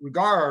that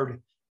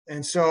regard.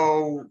 And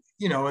so,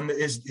 and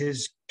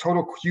his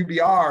total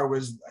QBR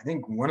was, I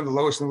think, one of the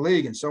lowest in the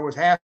league. And so was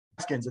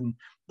Haskins and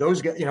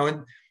those guys,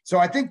 and so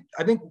I think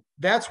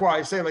that's why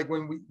I say,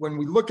 when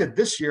we look at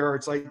this year,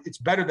 it's it's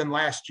better than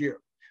last year.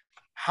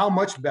 How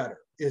much better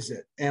is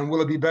it? And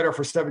will it be better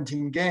for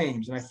 17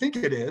 games? And I think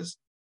it is.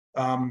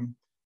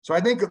 So I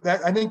think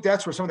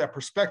that's where some of that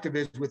perspective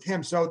is with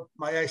him. So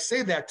I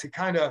say that to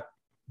kind of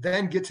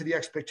then get to the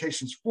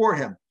expectations for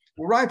him.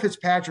 Well, Ryan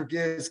Fitzpatrick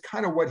is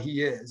kind of what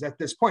he is at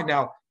this point.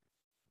 Now,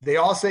 they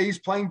all say he's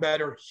playing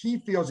better. He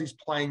feels he's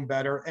playing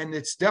better, and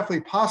it's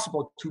definitely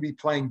possible to be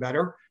playing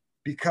better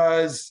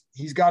because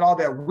he's got all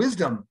that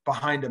wisdom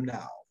behind him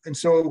now. And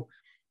so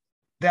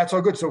that's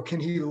all good. So can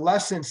he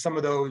lessen some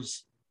of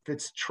those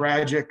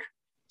Fitz-tragic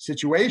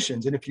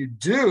situations? And if you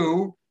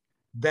do,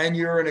 then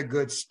you're in a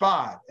good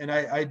spot. And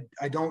I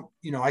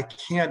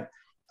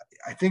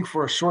think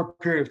for a short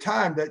period of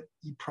time that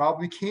he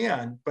probably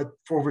can, but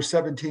for over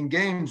 17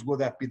 games, will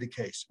that be the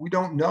case? We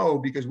don't know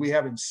because we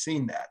haven't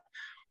seen that.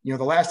 The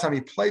last time he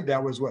played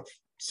that was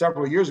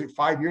 5 years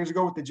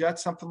ago with the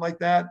Jets, something like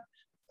that.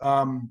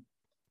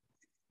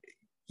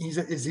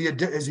 Is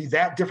he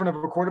that different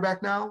of a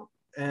quarterback now?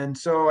 And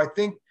so I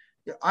think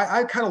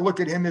I kind of look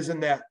at him as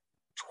in that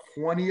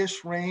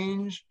 20-ish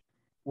range,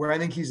 where I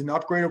think he's an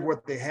upgrade of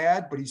what they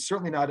had, but he's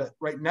certainly not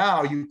right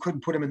now. You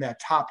couldn't put him in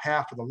that top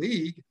half of the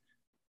league.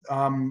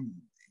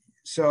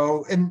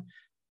 So I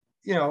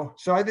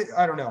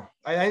don't know.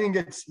 I think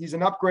he's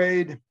an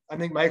upgrade. I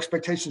think my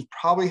expectations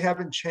probably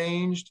haven't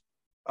changed.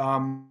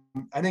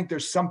 I think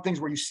there's some things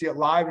where you see it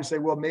live and say,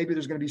 well, maybe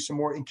there's going to be some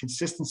more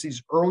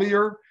inconsistencies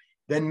earlier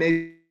than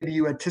maybe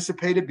you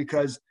anticipated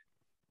because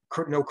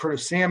no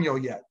Curtis Samuel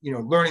yet,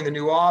 learning the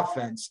new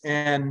offense.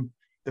 And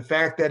the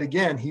fact that,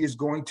 again, he is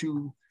going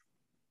to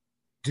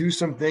do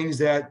some things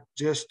that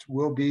just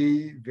will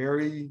be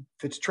very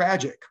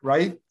Fitz-tragic,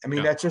 right? I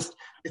mean, It's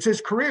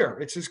his career.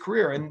 It's his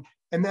career.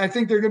 And I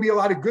think there are going to be a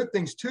lot of good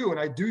things too. And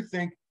I do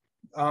think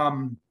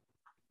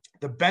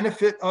the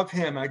benefit of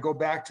him, I go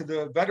back to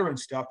the veteran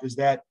stuff, is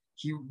that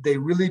they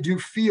really do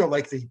feel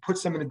like he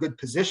puts them in a good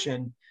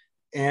position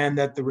and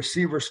that the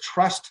receivers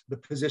trust the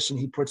position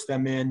he puts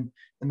them in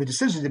and the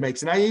decisions he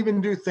makes. And I even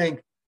do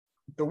think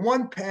the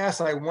one pass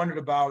I wondered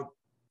about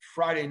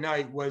Friday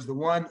night was the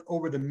one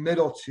over the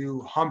middle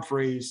to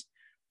Humphreys.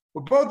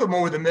 Well, both of them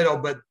over the middle,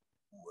 but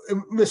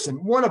listen,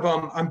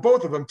 on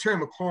both of them,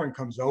 Terry McLaurin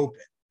comes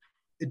open.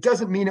 It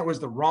doesn't mean it was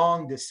the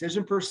wrong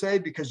decision per se,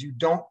 because you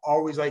don't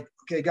always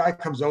okay, guy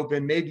comes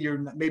open. Maybe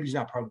he's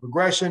not part of the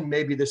progression.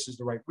 Maybe this is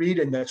the right read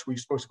and that's where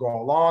you're supposed to go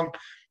all along.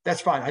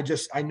 That's fine.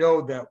 I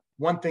know that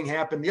one thing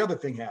happened, the other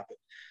thing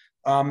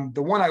happened.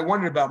 The one I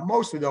wondered about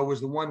mostly though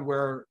was the one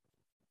where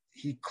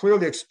he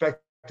clearly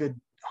expected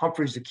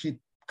Humphreys to keep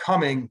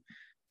coming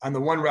on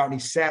the one route, and he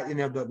sat,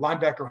 the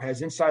linebacker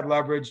has inside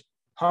leverage.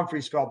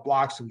 Humphreys felt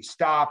blocked, so he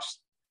stops,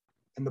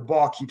 and the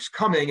ball keeps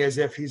coming as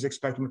if he's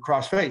expecting to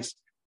cross face.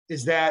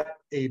 Is that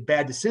a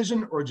bad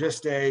decision or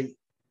just a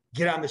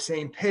get on the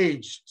same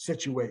page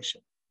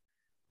situation?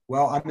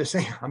 Well, on the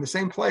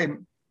same play,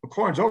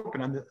 McLaurin's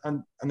open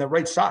on the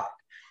right side.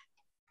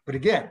 But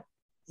again,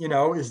 I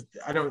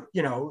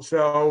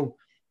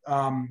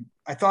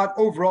thought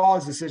overall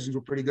his decisions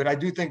were pretty good. I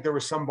do think there were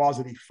some balls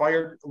that he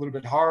fired a little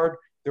bit hard.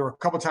 There were a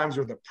couple of times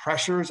where the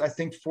pressures, I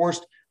think,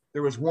 forced.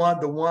 There was one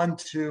to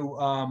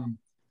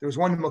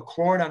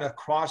McLaurin on a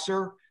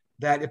crosser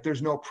that if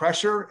there's no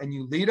pressure and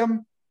you lead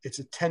him, it's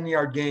a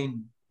 10-yard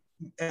gain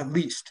at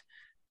least.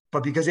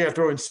 But because they have to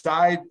throw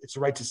inside, it's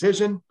the right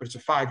decision, but it's a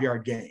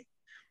 5-yard gain.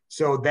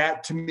 So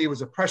that to me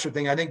was a pressure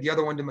thing. I think the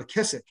other one to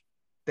McKissick,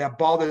 that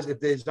ball,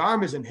 if his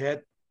arm isn't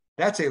hit,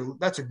 that's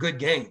a good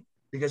gain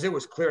because it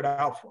was cleared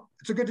out for him.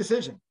 It's a good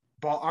decision.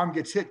 Arm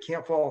gets hit,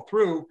 can't follow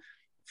through.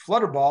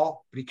 Flutter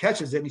ball, but he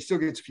catches it and he still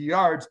gets a few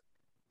yards,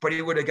 but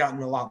he would have gotten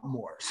a lot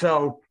more.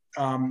 So,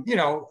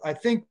 I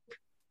think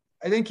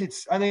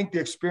the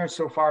experience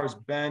so far has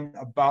been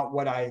about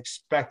what I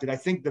expected. I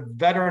think the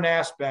veteran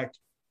aspect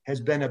has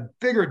been a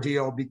bigger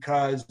deal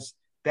because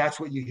that's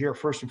what you hear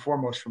first and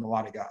foremost from a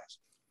lot of guys.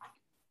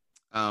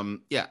 The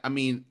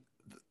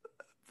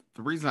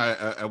the reason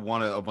I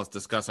want to almost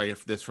discuss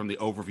this from the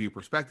overview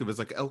perspective is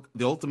like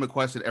the ultimate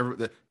question.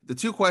 The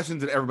two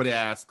questions that everybody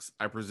asks,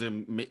 I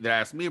presume that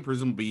ask me, I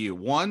presume will be you.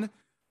 One,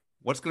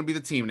 what's going to be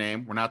the team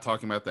name? We're not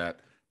talking about that.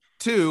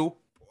 Two,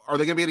 are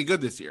they going to be any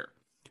good this year?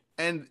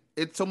 And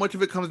it's so much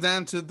of it comes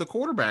down to the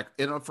quarterback,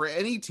 for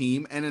any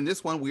team. And in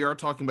this one, we are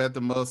talking about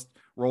the most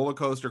roller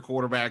coaster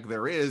quarterback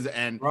there is,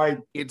 and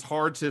it's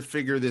hard to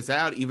figure this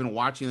out even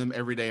watching them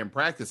every day in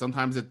practice.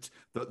 Sometimes it's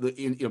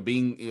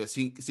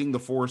seeing the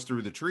forest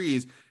through the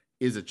trees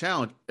is a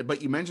challenge.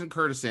 But you mentioned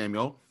Curtis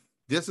Samuel.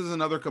 This is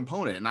another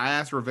component, and I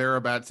asked Rivera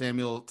about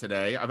Samuel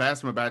today. I've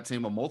asked him about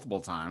Samuel multiple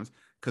times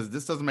because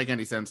this doesn't make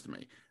any sense to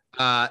me.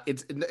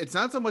 It's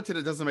not so much that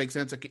it doesn't make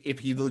sense if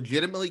he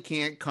legitimately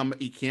can't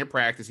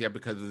practice yet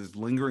because of this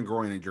lingering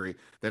groin injury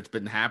that's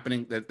been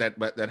happening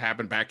that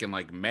happened back in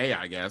like May,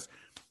 I guess.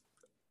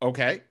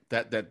 Okay,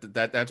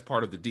 that's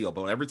part of the deal.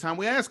 But every time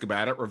we ask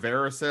about it,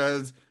 Rivera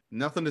says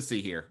nothing to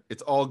see here.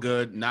 It's all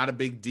good, not a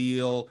big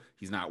deal.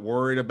 He's not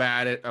worried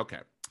about it. Okay,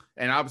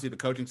 and obviously the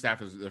coaching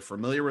staff is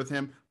familiar with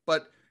him,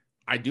 but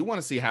I do want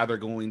to see how they're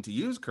going to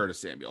use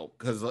Curtis Samuel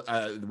because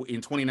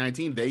in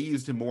 2019 they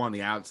used him more on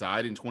the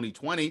outside. In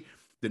 2020,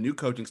 the new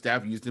coaching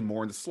staff used him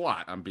more in the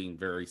slot. I'm being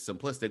very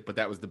simplistic, but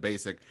that was the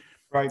basic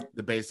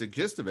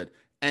gist of it.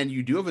 And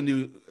you do have a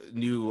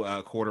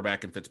new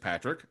quarterback in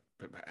Fitzpatrick.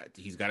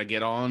 He's got to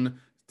get on,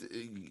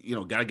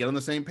 got to get on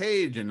the same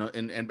page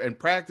and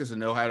practice and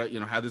know how to,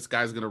 how this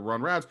guy's going to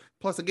run routes.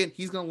 Plus, again,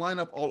 he's going to line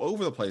up all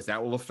over the place.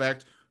 That will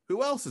affect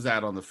who else is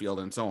out on the field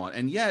and so on.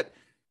 And yet,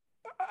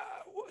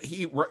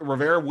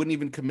 Rivera wouldn't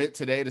even commit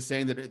today to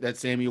saying that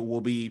Samuel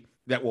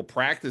will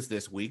practice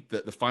this week.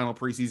 The final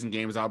preseason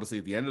game is obviously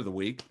at the end of the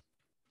week,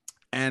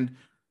 and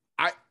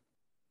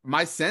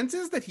my sense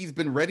is that he's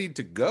been ready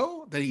to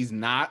go. That it's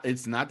not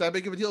that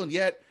big of a deal, and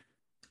yet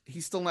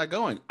he's still not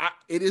going.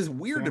 It is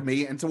weird to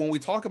me. And so when we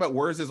talk about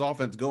where is his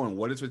offense going,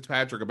 what is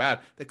Fitzpatrick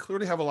about? They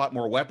clearly have a lot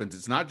more weapons.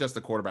 It's not just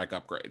the quarterback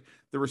upgrade.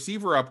 The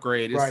receiver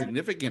upgrade is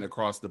significant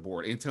across the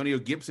board. Antonio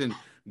Gibson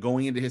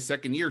going into his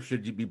second year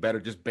should be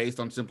better just based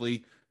on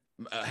simply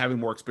having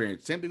more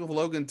experience. Same thing with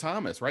Logan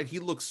Thomas, right? He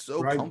looks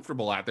so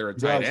comfortable out there at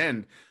tight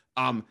end.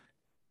 And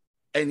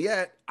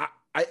yet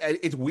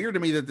it's weird to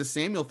me that the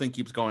Samuel thing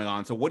keeps going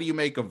on. So what do you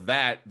make of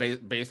that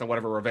based on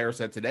whatever Rivera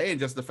said today and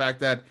just the fact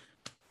that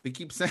they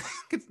keep saying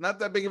it's not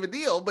that big of a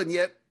deal, but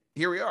yet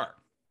here we are.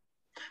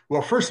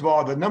 Well, first of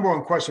all, the number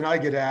one question I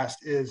get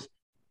asked is,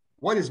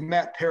 what is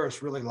Matt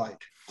Paras really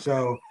like?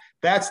 So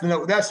that's the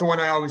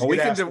one I always get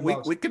asked.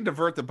 We can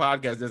divert the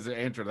podcast as an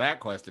answer to that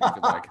question if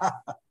you like.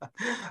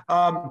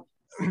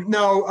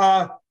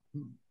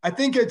 I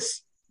think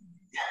it's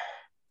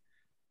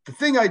the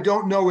thing I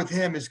don't know with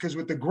him is because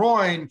with the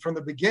groin from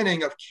the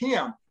beginning of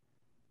camp,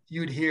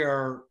 you'd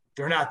hear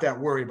they're not that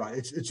worried about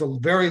it. It's a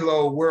very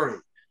low worry.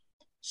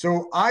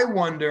 So I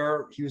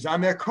wonder, he was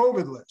on that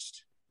COVID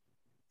list,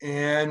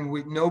 and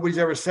nobody's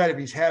ever said if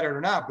he's had it or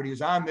not, but he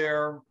was on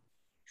there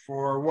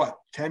for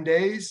 10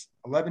 days,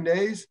 11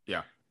 days?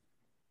 Yeah.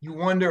 You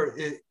wonder,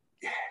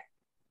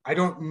 I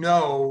don't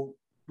know.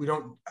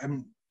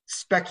 I'm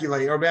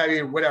speculate or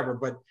maybe whatever,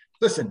 but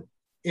listen,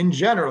 in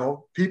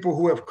general, people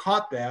who have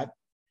caught that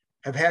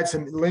have had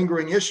some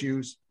lingering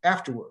issues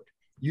afterward.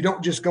 You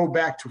don't just go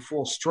back to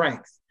full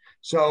strength.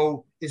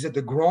 So is it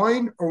the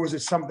groin or was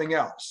it something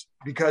else?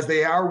 Because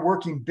they are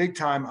working big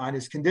time on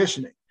his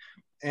conditioning.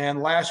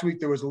 And last week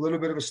there was a little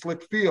bit of a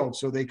slick field.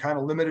 So they kind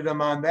of limited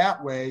him on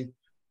that way,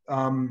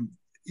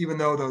 even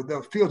though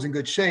the field's in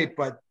good shape,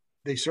 but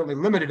they certainly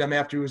limited him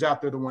after he was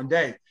out there the one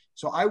day.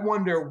 So I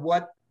wonder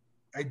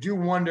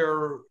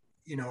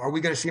are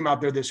we going to see him out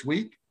there this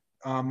week?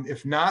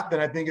 If not, then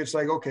I think it's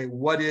like, okay,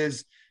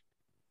 is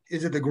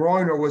it the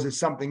groin or was it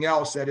something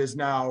else that is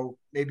now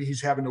maybe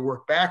he's having to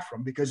work back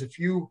from? Because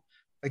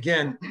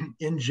again,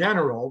 in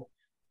general,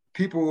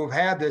 people who have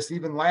had this,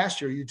 even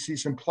last year, you'd see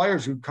some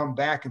players who'd come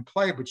back and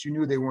play, but you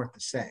knew they weren't the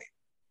same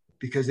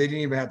because they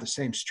didn't even have the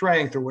same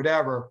strength or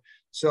whatever.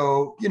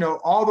 So,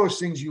 all those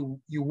things you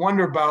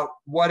wonder about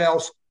what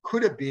else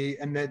could it be,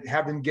 and then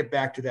have them get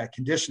back to that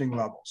conditioning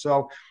level.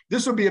 So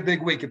this will be a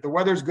big week. If the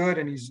weather's good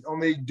and he's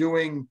only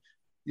doing,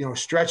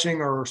 stretching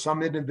or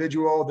some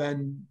individual,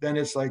 then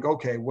it's like,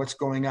 okay, what's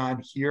going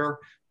on here?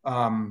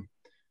 I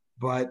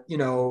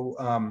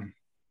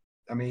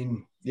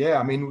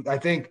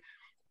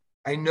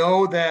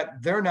know that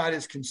they're not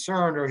as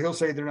concerned, or he'll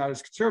say they're not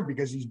as concerned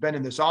because he's been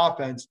in this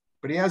offense,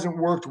 but he hasn't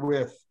worked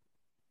with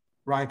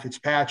Ryan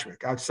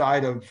Fitzpatrick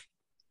outside of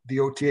the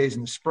OTAs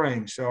in the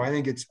spring. So I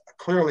think it's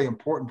clearly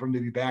important for him to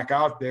be back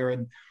out there.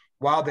 And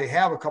while they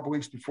have a couple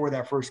weeks before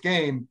that first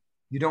game,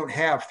 you don't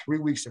have 3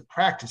 weeks of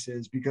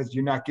practices because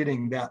you're not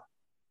getting that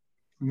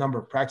number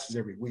of practices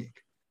every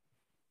week.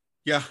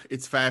 Yeah,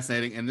 it's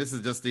fascinating. And this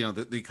is just,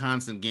 the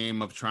constant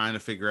game of trying to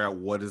figure out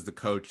what is the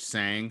coach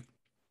saying.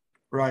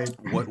 Right.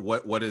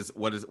 What is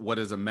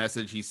a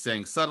message he's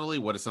saying subtly?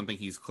 What is something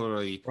he's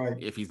clearly,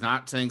 if he's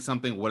not saying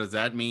something, what does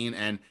that mean?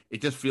 And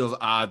it just feels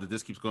odd that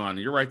this keeps going on. And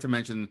you're right to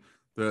mention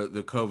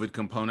the COVID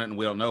component, and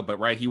we don't know, but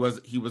right, he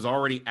was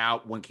already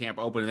out when camp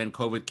opened, and then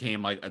COVID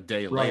came like a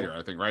day later,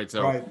 I think, right?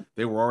 So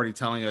they were already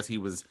telling us he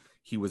was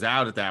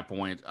out at that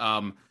point.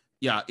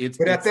 Yeah,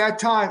 at that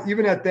time,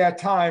 even at that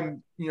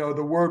time,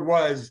 the word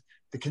was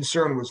the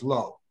concern was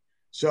low.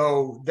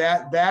 So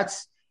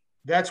that's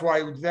why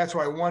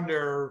I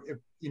wonder if,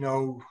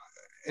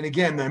 and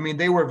again, I mean,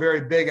 they were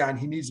very big on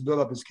he needs to build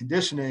up his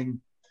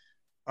conditioning.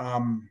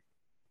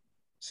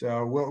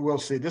 So we'll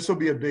see. This will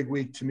be a big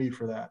week to me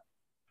for that.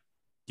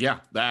 Yeah,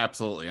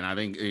 absolutely. And I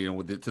think,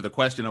 to the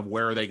question of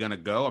where are they going to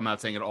go, I'm not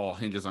saying it all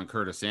hinges on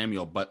Curtis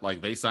Samuel, but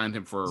like they signed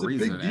him for a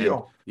reason. Big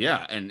deal.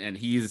 And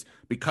he's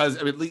because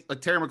I mean,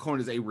 like Terry McLaurin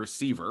is a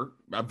receiver,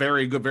 a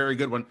very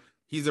good one.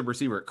 He's a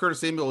receiver. Curtis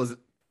Samuel is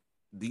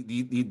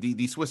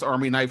the Swiss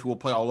Army knife who will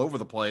play all over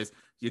the place.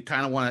 You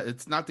kind of want to.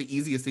 It's not the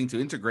easiest thing to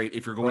integrate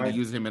if you're going to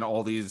use him in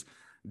all these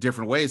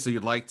different ways. So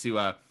you'd like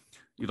to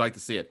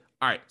see it.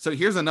 All right. So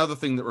here's another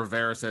thing that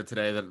Rivera said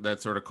today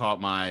that sort of caught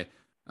my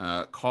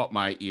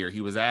ear.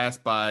 He was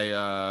asked by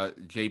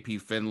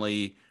JP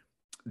Finley,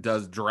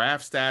 does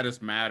draft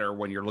status matter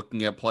when you're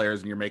looking at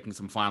players and you're making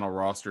some final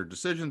roster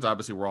decisions?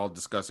 Obviously, we're all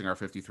discussing our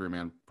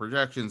 53-man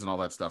projections and all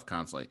that stuff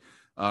constantly.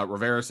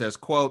 Rivera says,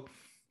 quote,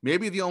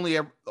 maybe the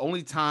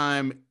only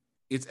time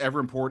it's ever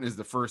important is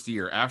the first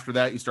year. After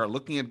that, you start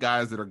looking at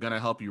guys that are going to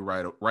help you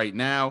right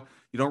now.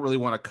 You don't really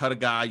want to cut a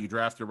guy you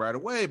drafted right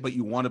away, but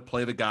you want to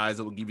play the guys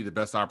that will give you the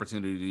best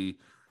opportunity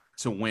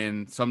to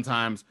win.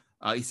 Sometimes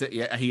he said,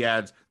 he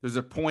adds, there's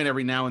a point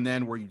every now and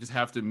then where you just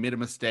have to admit a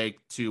mistake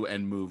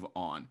and move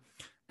on.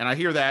 And I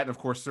hear that. And of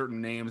course,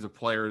 certain names of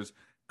players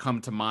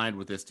come to mind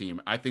with this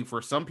team. I think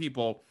for some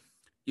people,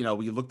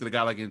 you looked at a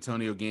guy like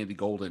Antonio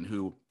Gandy-Golden,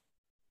 who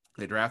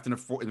they drafted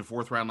in the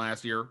fourth round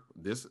last year.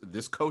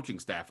 This coaching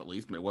staff, at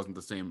least, it wasn't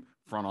the same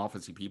front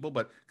office people,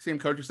 but same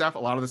coaching staff, a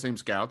lot of the same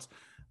scouts.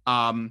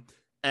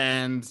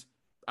 And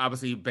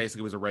obviously,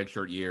 basically, it was a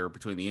redshirt year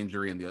between the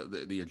injury and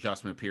the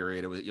adjustment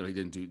period. It was, he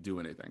didn't do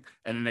anything.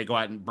 And then they go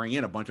out and bring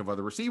in a bunch of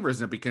other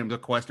receivers, and it became the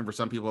question for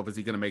some people of, is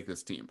he going to make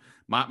this team?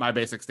 My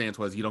basic stance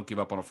was, you don't give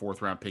up on a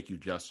fourth round pick you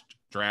just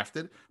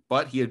drafted.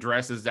 But he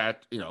addresses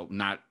that,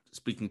 not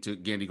speaking to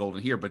Gandy-Golden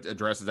here, but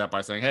addresses that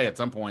by saying, hey, at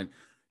some point,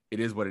 it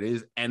is what it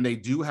is. And they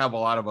do have a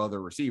lot of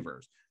other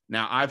receivers.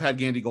 Now, I've had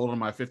Gandy-Golden on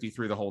my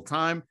 53 the whole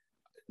time.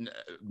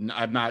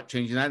 I'm not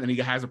changing that. And he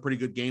has a pretty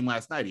good game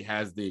last night. He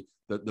has the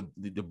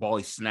ball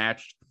he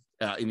snatched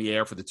in the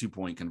air for the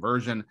 2-point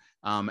conversion.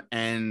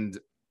 And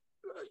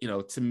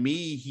to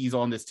me, he's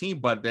on this team,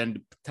 but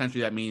then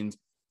potentially that means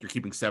you're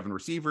keeping 7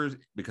 receivers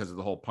because of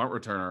the whole punt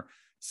returner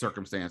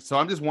circumstance. So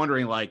I'm just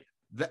wondering, like,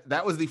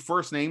 that was the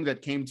first name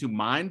that came to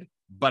mind,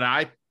 but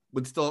I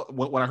would still,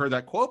 when I heard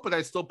that quote, but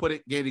I still put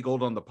it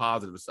Gandy-Golden on the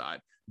positive side.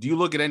 Do you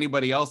look at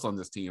anybody else on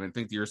this team and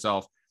think to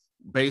yourself,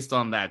 based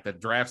on that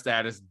draft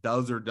status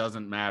does or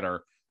doesn't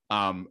matter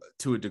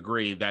to a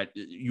degree that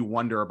you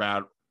wonder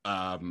about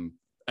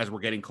as we're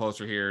getting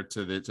closer here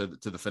to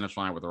the finish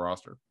line with the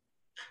roster?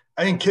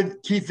 I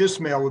think Keith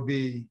Ismail would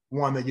be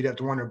one that you'd have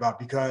to wonder about,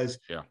 because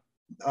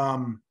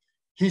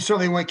he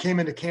certainly came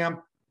into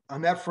camp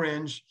on that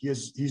fringe.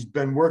 He's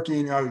been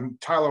working.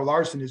 Tyler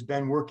Larson has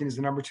been working as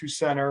the number 2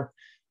 center,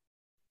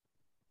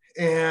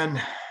 and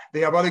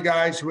they have other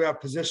guys who have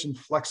position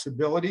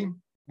flexibility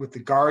with the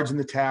guards and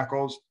the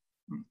tackles.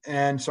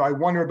 And so I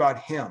wonder about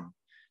him.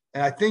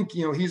 And I think,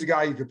 he's a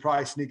guy you could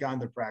probably sneak on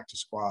the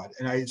practice squad.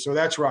 And so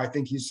that's where I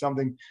think he's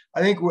something.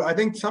 I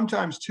think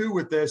sometimes too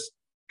with this,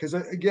 because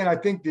again, I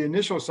think the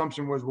initial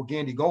assumption was, well,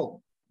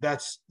 Gandy-Golden,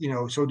 that's,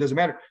 so it doesn't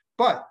matter.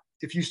 But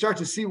if you start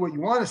to see what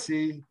you want to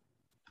see,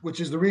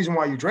 which is the reason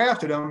why you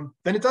drafted him,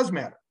 then it does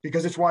matter,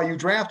 because it's why you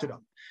drafted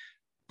him.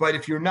 But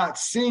if you're not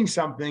seeing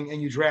something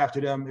and you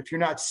drafted him, if you're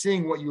not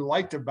seeing what you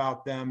liked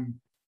about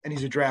them and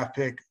he's a draft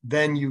pick,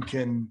 then you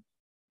can,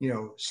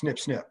 snip,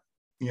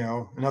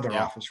 another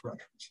office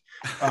reference.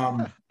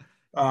 I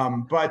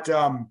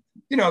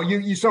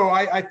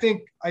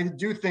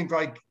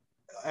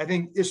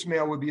think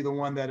Ismail would be the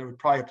one that it would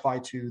probably apply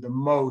to the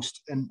most.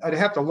 And I'd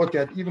have to look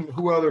at even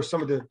who other,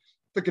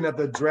 looking at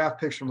the draft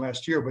picks from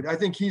last year, but I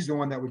think he's the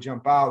one that would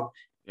jump out.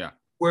 Yeah.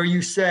 Where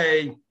you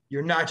say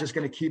you're not just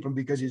going to keep him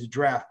because he's a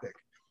draft pick.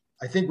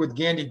 I think with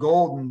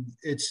Gandy-Golden,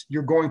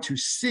 you're going to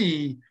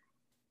see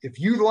if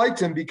you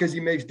liked him because he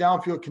makes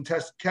downfield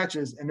contested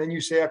catches, and then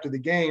you say after the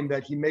game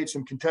that he made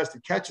some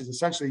contested catches,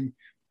 essentially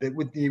that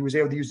he was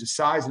able to use the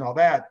size and all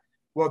that.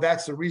 Well,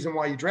 that's the reason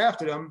why you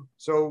drafted him.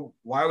 So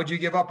why would you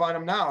give up on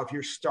him now if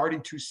you're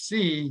starting to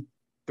see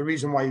the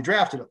reason why you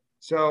drafted him?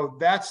 So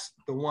that's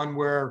the one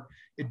where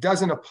it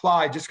doesn't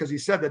apply just because he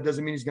said that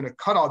doesn't mean he's going to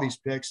cut all these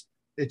picks.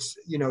 It's,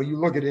 you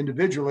look at it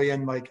individually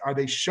and like, are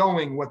they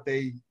showing what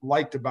they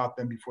liked about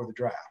them before the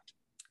draft?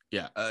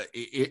 Yeah.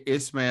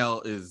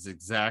 Ismail is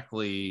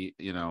exactly,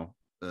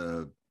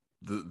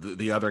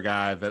 the other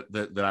guy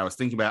that I was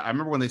thinking about. I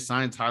remember when they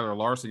signed Tyler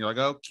Larson, you're like,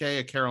 okay,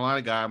 a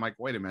Carolina guy. I'm like,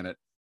 wait a minute.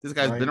 This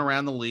guy's been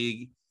around the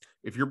league.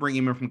 If you're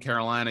bringing him in from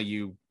Carolina,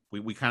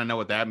 we kind of know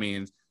what that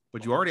means,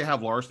 but you already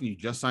have Larson. You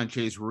just signed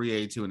Chase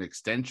Roullier to an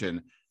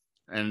extension.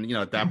 And, you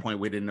know, at that point,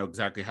 we didn't know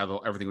exactly how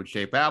everything would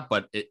shape out,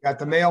 but it got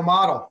the male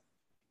model.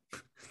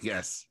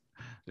 Yes,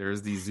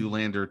 there's the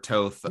Zoolander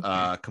Toth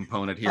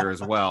component here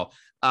as well.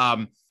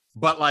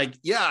 But like,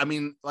 yeah, I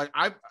mean, like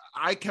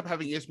I kept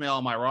having Ismail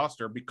on my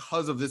roster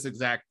because of this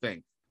exact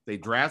thing. They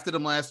drafted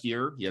him last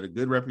year. He had a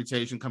good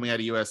reputation coming out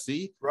of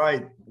USC.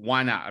 Right.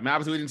 Why not? I mean,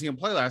 obviously we didn't see him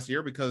play last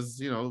year because,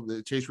 you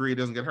know, Chase Reed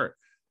doesn't get hurt.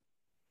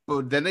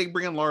 But then they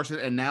bring in Larson,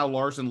 and now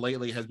Larson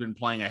lately has been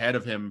playing ahead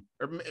of him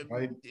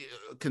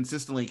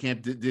consistently.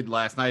 Did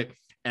last night,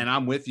 and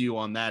I'm with you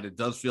on that. It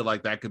does feel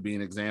like that could be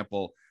an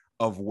example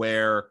of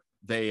where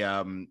they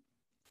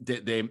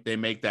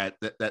make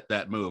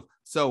that move.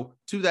 So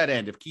to that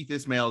end, if Keith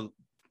Ismail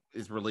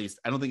is released,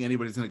 I don't think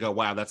anybody's going to go,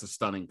 wow, that's a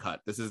stunning cut.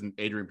 This isn't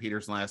Adrian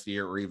Peterson last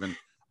year or even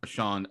a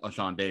Sean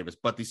Davis.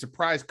 But the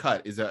surprise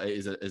cut is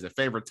a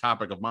favorite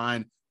topic of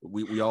mine.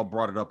 We all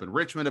brought it up in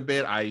Richmond a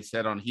bit. I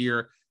said on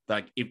here,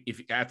 like,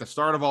 if at the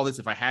start of all this,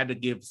 if I had to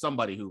give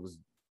somebody who was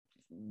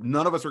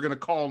none of us are going to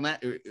call,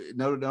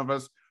 none of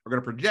us are going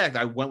to project,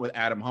 I went with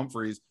Adam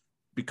Humphries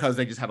because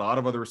they just had a lot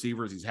of other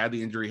receivers. He's had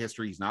the injury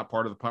history. He's not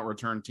part of the punt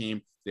return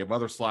team. They have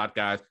other slot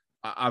guys.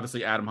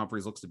 Obviously, Adam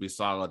Humphries looks to be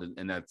solid,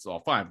 and that's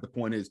all fine. But the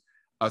point is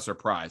a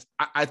surprise.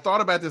 I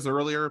thought about this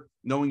earlier,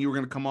 knowing you were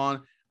going to come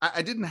on.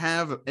 I didn't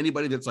have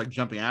anybody that's like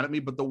jumping out at me,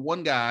 but the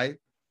one guy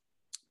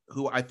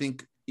who I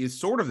think is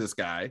sort of this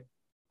guy,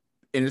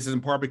 and this is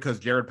in part because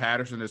Jaret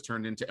Patterson has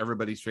turned into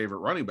everybody's favorite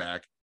running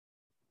back,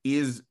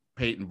 is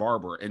Peyton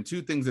Barber. And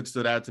two things that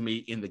stood out to me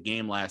in the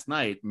game last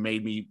night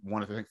made me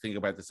want to think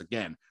about this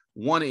again.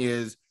 One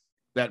is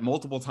that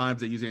multiple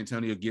times they use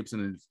Antonio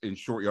Gibson in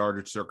short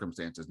yardage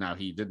circumstances. Now,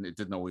 it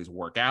didn't always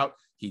work out.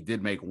 He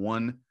did make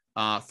one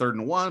 3rd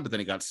and 1, but then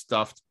he got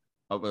stuffed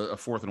a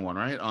 4th and 1,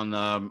 right?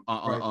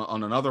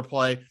 On another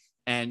play.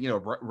 And, you know,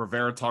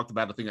 Rivera talked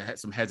about, I think,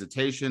 some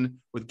hesitation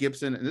with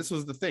Gibson. And this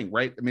was the thing,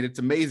 right? I mean, it's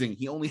amazing.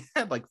 He only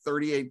had like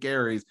 38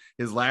 carries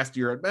his last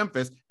year at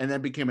Memphis and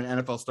then became an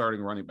NFL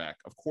starting running back.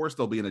 Of course,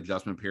 there'll be an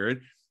adjustment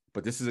period,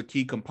 but this is a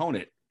key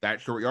component,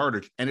 that short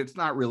yardage. And it's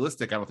not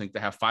realistic, I don't think, to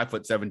have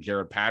 5'7"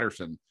 Jaret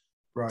Patterson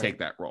take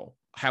that role.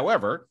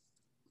 However,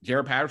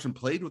 Jaret Patterson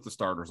played with the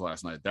starters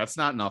last night. That's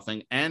not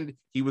nothing. And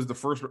he was the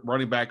first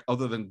running back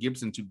other than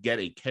Gibson to get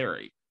a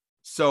carry.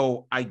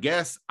 So I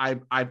guess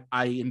I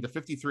in the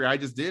 53 I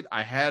just did,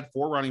 I had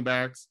 4 running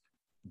backs.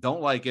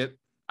 Don't like it.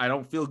 I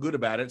don't feel good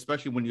about it,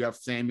 especially when you have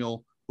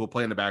Samuel who will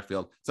play in the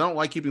backfield. So I don't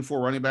like keeping 4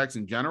 running backs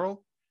in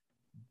general,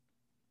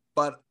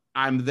 but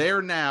I'm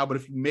there now. But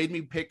if you made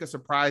me pick a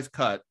surprise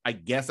cut, I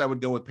guess I would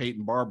go with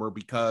Peyton Barber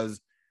because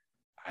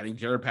I think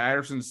Jaret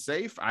Patterson's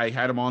safe. I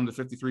had him on the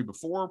 53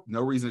 before. No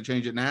reason to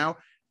change it now.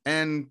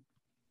 And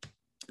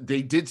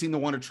they did seem to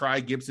want to try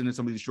Gibson in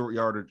some of these short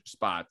yardage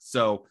spots.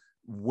 So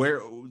where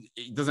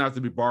it doesn't have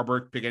to be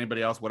Barber, pick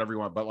anybody else, whatever you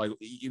want. But like,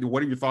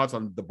 what are your thoughts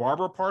on the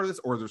Barber part of this?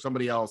 Or is there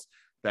somebody else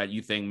that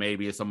you think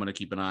maybe is someone to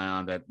keep an eye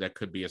on that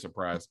could be a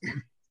surprise?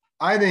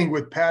 I think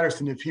with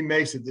Patterson, if he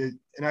makes it,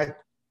 and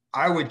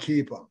I would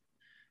keep him.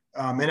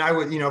 And I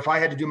would, if I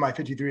had to do my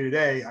 53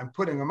 today, I'm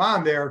putting him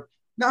on there,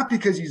 not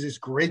because he's this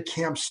great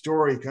camp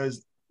story,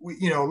 because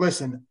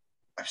listen,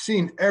 I've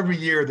seen every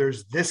year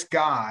there's this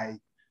guy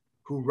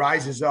who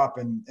rises up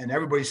and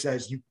everybody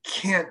says, you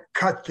can't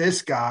cut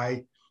this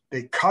guy.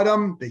 They cut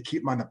him, they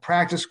keep him on the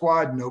practice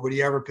squad.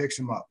 Nobody ever picks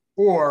him up.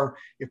 Or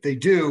if they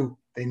do,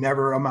 they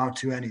never amount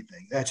to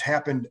anything. That's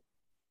happened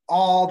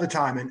all the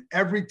time. And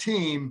every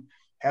team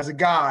has a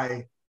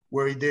guy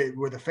where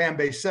the fan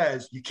base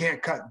says, you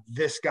can't cut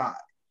this guy.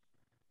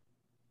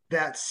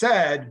 That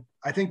said,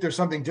 I think there's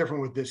something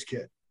different with this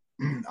kid.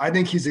 I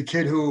think he's a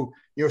kid who,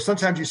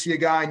 sometimes you see a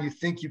guy and you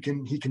think he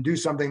can do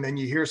something, then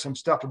you hear some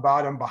stuff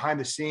about him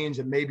behind the scenes,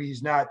 and maybe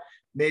he's not,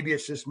 maybe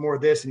it's just more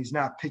this and he's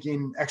not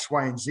picking X,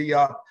 Y, and Z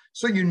up.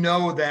 So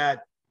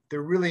that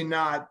they're really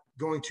not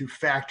going to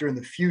factor in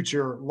the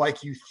future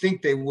like you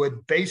think they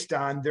would based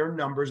on their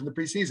numbers in the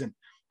preseason.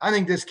 I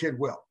think this kid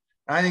will.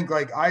 I think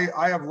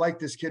I have liked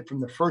this kid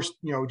from the first,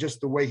 just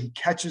the way he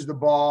catches the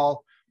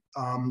ball,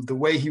 the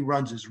way he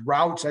runs his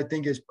routes, I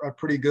think is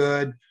pretty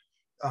good.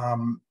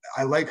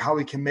 I like how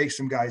he can make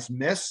some guys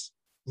miss.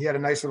 He had a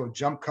nice little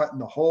jump cut in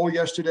the hole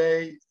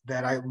yesterday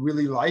that I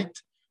really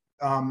liked.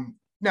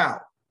 Now,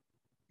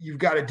 you've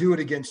got to do it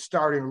against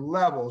starting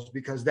levels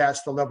because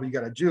that's the level you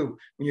got to do.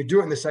 When you do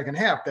it in the second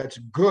half, that's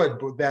good.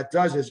 But what that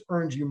does is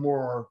earns you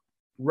more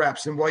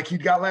reps. And like he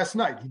got last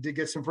night, he did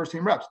get some first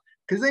team reps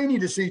because they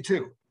need to see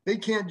too. You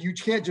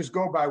can't just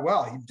go by,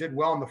 well, he did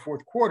well in the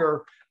fourth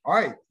quarter. All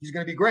right, he's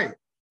going to be great.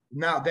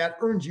 Now that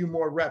earns you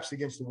more reps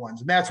against the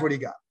ones. And that's what he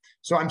got.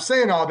 So I'm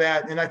saying all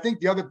that. And I think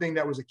the other thing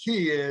that was a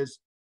key is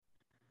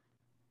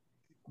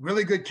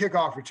really good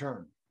kickoff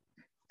return.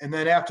 And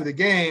then after the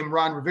game,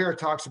 Ron Rivera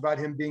talks about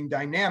him being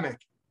dynamic,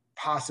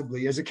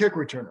 possibly as a kick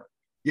returner.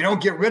 You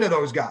don't get rid of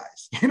those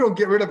guys. You don't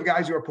get rid of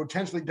guys who are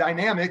potentially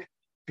dynamic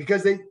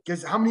because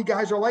how many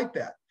guys are like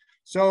that?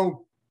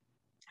 So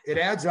it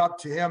adds up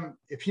to him.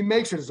 If he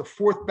makes it as a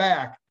 4th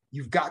back,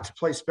 you've got to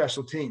play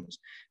special teams.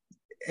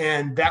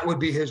 And that would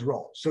be his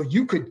role. So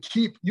you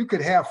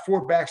could have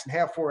 4 backs and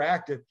have 4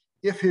 active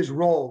if his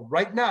role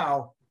right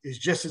now is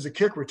just as a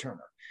kick returner.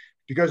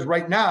 Because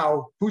right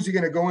now, who's he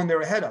going to go in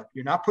there ahead of?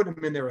 You're not putting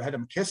him in there ahead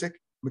of McKissick.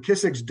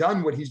 McKissick's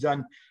done what he's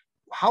done.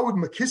 How would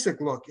McKissick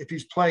look if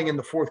he's playing in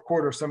the fourth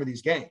quarter of some of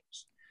these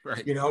games?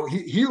 Right. You know,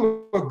 he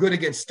looked good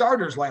against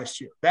starters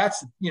last year.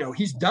 That's, you know,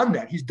 he's done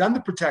that. He's done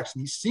the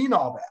protection. He's seen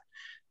all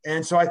that.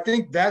 And so I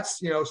think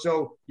that's, you know,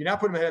 so you're not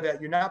putting him ahead of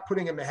that. You're not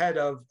putting him ahead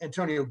of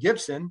Antonio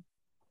Gibson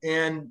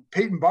and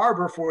Peyton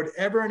Barber for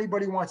whatever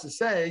anybody wants to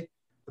say.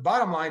 The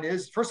bottom line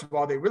is, first of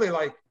all, they really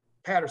like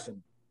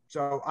Patterson.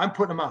 So I'm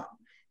putting him on.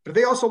 But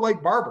they also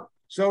like Barber.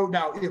 So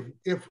now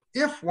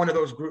if one of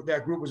those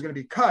that group was going to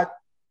be cut,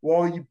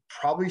 well, you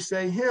probably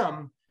say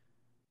him.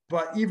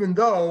 But even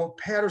though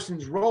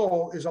Patterson's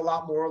role is a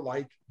lot more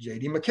like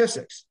J.D.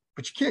 McKissick's,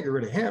 but you can't get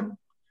rid of him,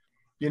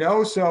 you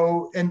know?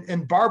 So,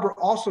 and Barber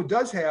also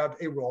does have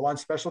a role on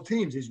special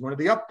teams. He's one of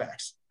the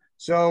upbacks.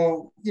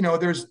 So, you know,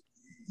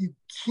 you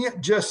can't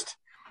just,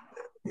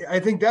 I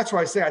think that's why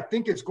I say, I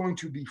think it's going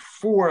to be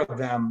 4 of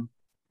them.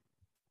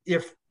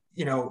 If,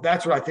 you know,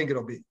 that's what I think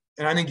it'll be.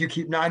 And I think you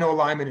keep 9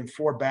 linemen and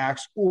 4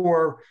 backs,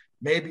 or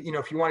maybe, you know,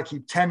 if you want to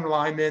keep 10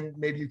 linemen,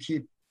 maybe you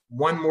keep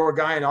one more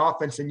guy in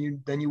offense than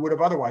you would have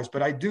otherwise.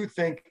 But I do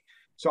think,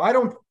 so I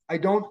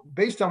don't,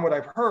 based on what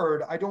I've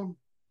heard, I don't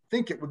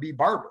think it would be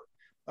Barber.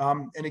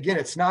 And again,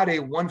 it's not a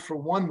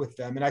 1-for-1 with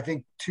them. And I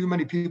think too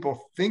many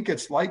people think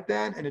it's like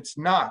that, and it's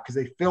not, because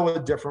they fill a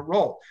different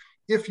role.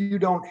 If you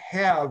don't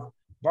have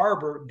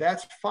Barber,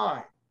 that's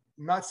fine.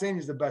 I'm not saying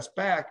he's the best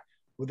back.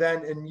 Well,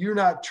 then, and you're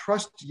not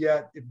trust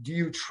yet. Do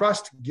you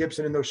trust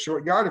Gibson in those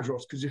short yardage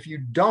roles? Because if you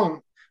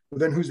don't, well,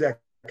 then who's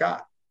that guy?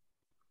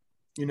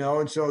 You know,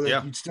 and so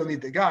you'd still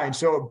need the guy. And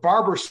so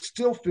Barber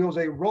still fills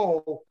a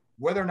role,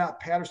 whether or not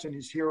Patterson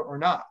is here or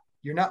not.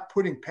 You're not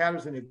putting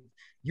Patterson,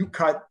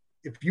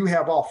 if you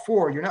have all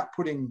 4, you're not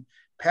putting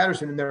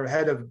Patterson in there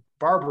ahead of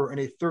Barber in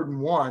a 3rd and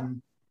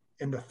 1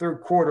 in the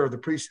third quarter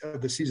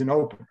of the season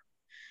opener.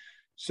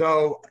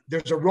 So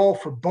there's a role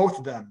for both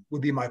of them,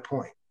 would be my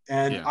point.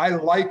 And I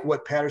like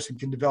what Patterson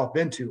can develop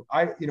into.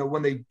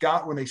 When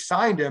they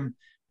signed him,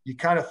 you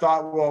kind of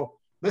thought, well,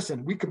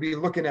 listen, we could be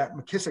looking at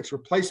McKissick's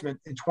replacement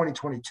in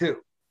 2022.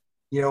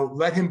 You know,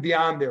 let him be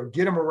on there,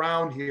 get him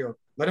around here,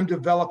 let him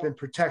develop in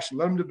protection,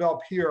 let him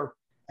develop here.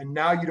 And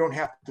now you don't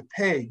have to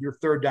pay your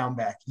 3rd down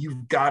back.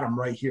 You've got him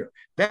right here.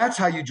 That's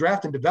how you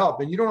draft and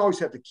develop. And you don't always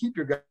have to keep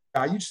your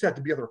guy. You just have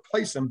to be able to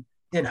replace him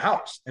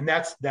in-house. And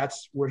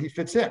that's where he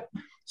fits in.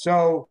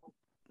 So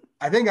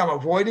I think I'm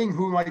avoiding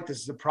who might the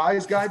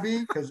surprise guy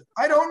be, because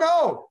I don't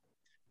know.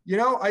 You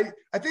know, I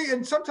think,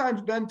 and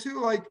sometimes, Ben, too,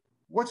 like,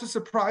 what's a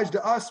surprise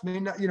to us? I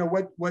mean, you know,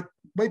 what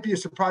might be a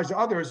surprise to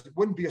others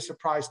wouldn't be a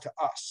surprise to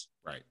us.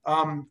 Right.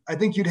 I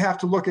think you'd have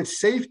to look at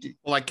safety.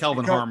 Well, like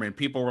Kelvin Harmon, some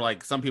people were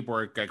like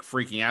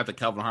freaking out that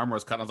Kelvin Harmon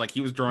was cut. I was like,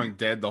 he was drawing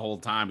dead the whole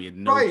time. He had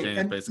no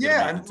chance, basically.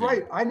 Yeah, and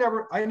right. I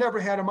never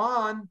had him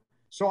on,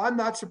 so I'm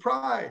not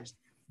surprised.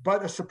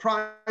 But a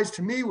surprise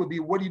to me would be,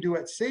 what do you do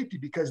at safety?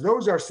 Because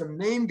those are some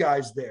name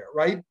guys there,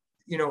 right?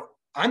 You know,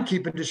 I'm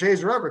keeping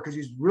Deshaies forever because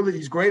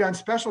he's great on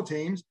special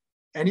teams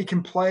and he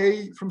can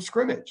play from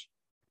scrimmage.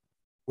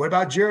 What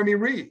about Jeremy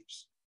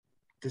Reeves?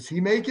 Does he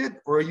make it?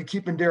 Or are you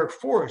keeping Derek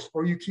Forrest?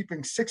 Or are you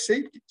keeping 6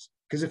 safeties?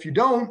 Because if you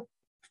don't,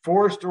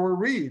 Forrest or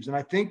Reeves. And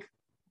I think,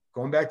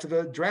 going back to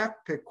the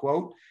draft pick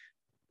quote,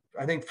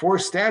 I think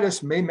Forrest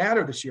status may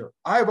matter this year.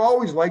 I've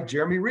always liked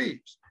Jeremy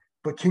Reeves.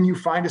 But can you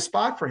find a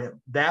spot for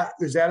him?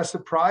 Is that a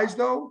surprise,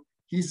 though?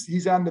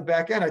 He's on the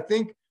back end. I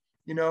think,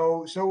 you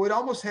know, so it would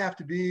almost have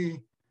to be,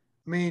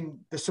 I mean,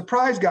 the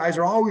surprise guys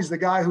are always the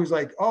guy who's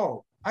like,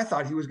 oh, I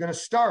thought he was going to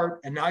start,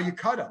 and now you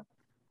cut him.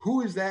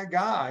 Who is that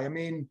guy? I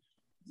mean,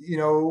 you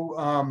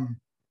know,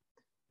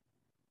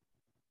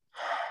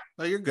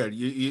 no, you're good.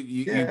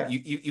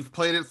 You've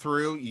played it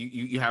through.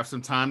 You have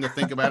some time to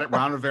think about it.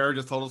 Ron Rivera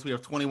just told us we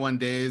have 21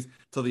 days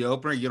till the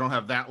opener. You don't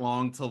have that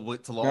long till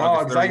August 31st. No,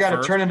 because I got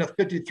to turn into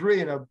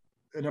 53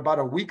 in about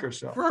a week or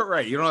so.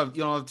 Right. You don't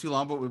have too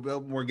long, but we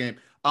build more game.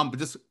 But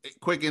just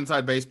quick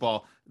inside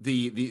baseball.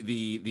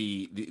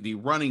 The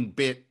running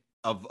bit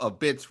of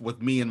bits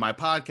with me and my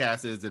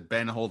podcast is that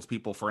Ben holds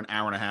people for an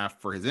hour and a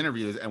half for his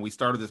interviews. And we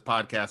started this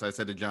podcast. I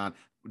said to John,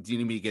 do you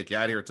need me to get you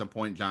out of here at some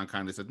point? John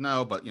kind of said,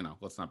 no, but, you know,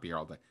 let's not be here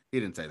all day. He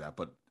didn't say that,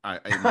 but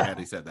in my head,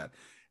 he said that.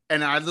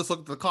 And I just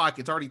looked at the clock.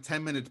 It's already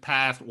 10 minutes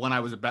past when I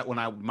was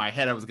my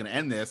head, I was going to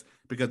end this,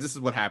 because this is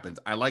what happens.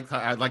 I like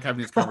having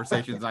these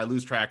conversations and I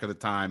lose track of the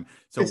time.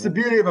 So it's the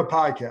beauty of a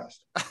podcast.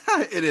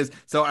 It is.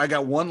 So I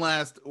got one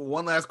last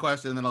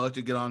question, and then I'll let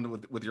you get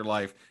on with your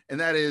life. And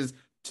that is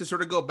to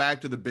sort of go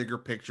back to the bigger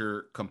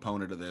picture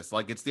component of this.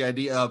 Like, it's the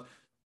idea of,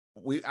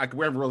 we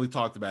haven't really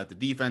talked about the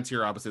defense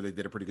here. Obviously, they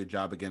did a pretty good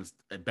job against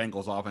a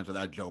Bengals offense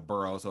without Joe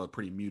Burrow, so a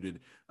pretty muted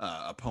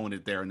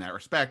opponent there in that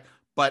respect.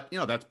 But, you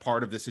know, that's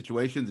part of the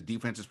situation. The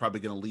defense is probably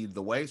going to lead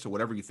the way. So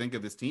whatever you think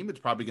of this team, it's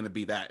probably going to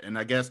be that. And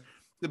I guess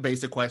the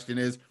basic question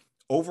is,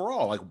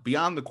 overall, like,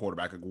 beyond the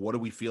quarterback, like, what do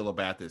we feel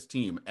about this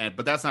team?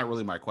 But that's not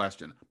really my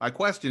question. My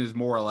question is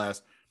more or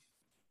less,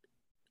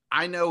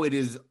 I know it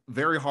is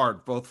very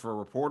hard, both for a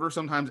reporter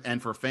sometimes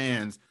and for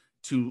fans,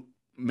 to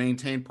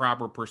maintain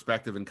proper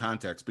perspective and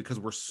context, because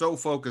we're so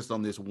focused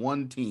on this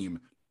one team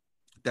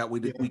that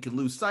we can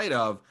lose sight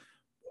of,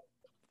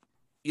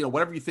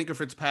 whatever you think of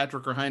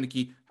Fitzpatrick or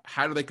Heineke,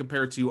 how do they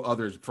compare to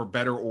others, for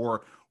better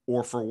or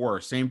for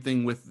worse? Same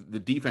thing with the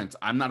defense.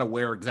 I'm not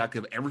aware exactly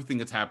of everything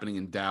that's happening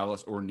in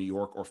Dallas or New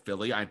York or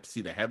Philly. I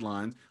see the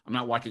headlines. I'm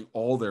not watching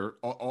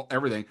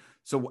everything.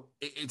 So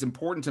it's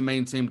important to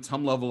maintain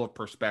some level of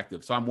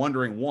perspective. So I'm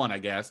wondering, one, I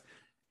guess,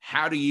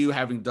 how do you,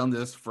 having done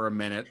this for a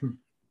minute,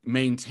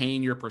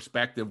 maintain your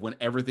perspective when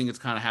everything is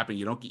kind of happening?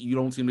 You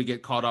don't seem to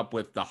get caught up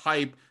with the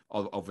hype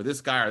over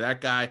this guy or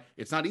that guy.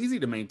 It's not easy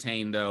to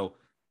maintain, though,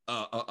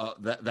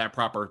 that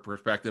proper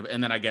perspective.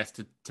 And then I guess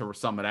to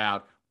sum it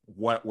out,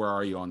 where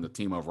are you on the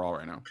team overall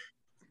right now?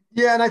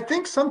 Yeah, and I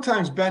think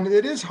sometimes, Ben,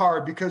 it is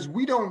hard because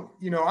we don't,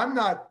 I'm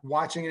not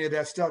watching any of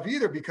that stuff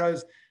either,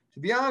 because to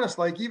be honest,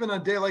 like even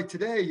on a day like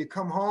today, you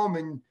come home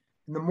and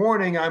in the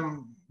morning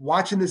I'm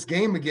watching this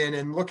game again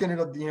and looking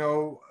at,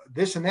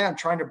 this and that, and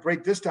trying to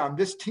break this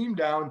team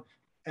down.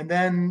 And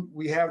then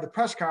we have the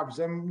press conference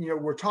and,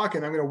 we're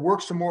talking, I'm going to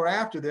work some more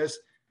after this.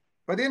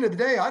 By the end of the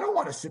day, I don't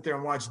want to sit there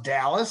and watch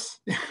Dallas.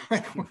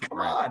 Come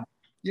on.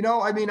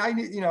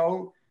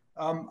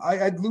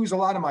 I'd lose a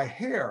lot of my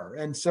hair.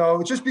 And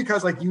so it's just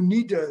because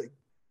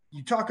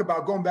you talk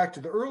about going back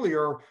to the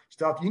earlier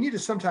stuff, you need to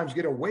sometimes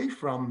get away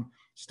from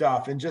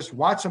stuff and just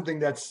watch something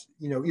that's,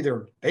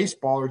 either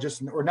baseball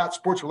or not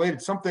sports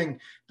related. Something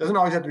doesn't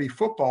always have to be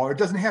football, or it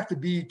doesn't have to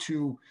be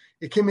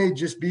it may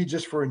just be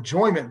just for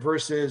enjoyment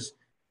versus,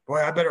 boy,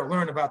 I better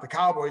learn about the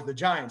Cowboys, the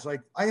Giants.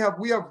 Like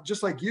we have,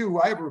 just like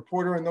you, I have a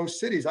reporter in those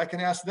cities. I can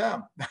ask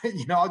them,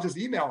 I'll just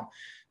email them.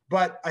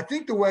 But I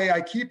think the way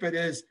I keep it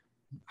is,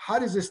 how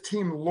does this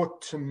team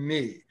look to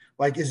me?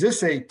 Like, is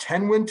this a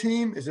 10-win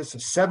team? Is this a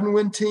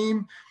 7-win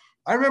team?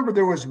 I remember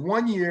there was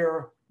one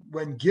year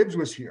when Gibbs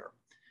was here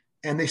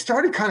and they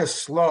started kind of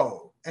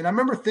slow. And I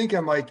remember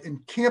thinking, like, in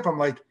camp, I'm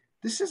like,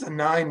 this is a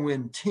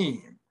 9-win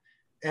team.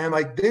 And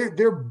like,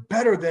 they're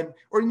better than,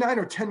 or 9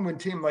 or 10-win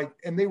team. Like,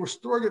 and they were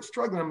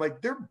struggling. I'm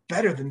like, they're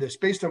better than this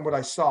based on what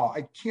I saw.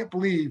 I can't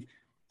believe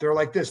they're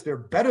like this. They're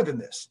better than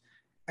this.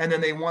 And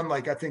then they won,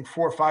 like, I think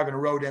 4 or 5 in a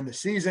row to end the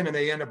season, and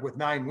they end up with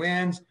 9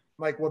 wins.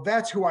 Like, well,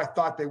 that's who I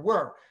thought they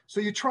were. So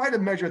you try to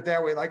measure it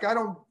that way. Like, I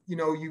don't,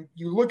 you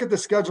look at the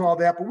schedule and all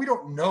that, but we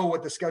don't know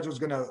what the schedule is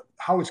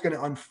how it's going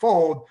to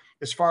unfold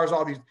as far as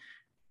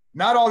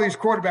not all these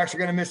quarterbacks are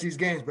going to miss these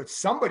games, but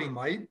somebody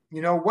might,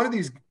 one of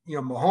these,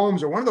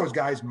 Mahomes or one of those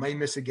guys may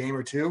miss a game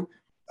or two.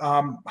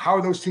 How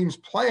are those teams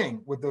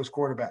playing with those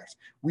quarterbacks?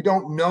 We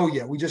don't know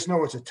yet. We just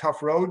know it's a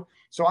tough road.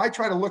 So I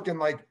try to look in,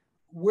 like,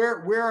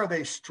 where are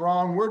they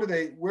strong?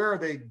 Where are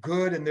they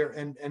good?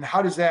 And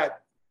how does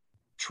that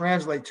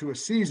translate to a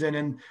season?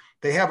 And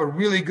they have a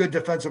really good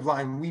defensive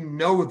line. We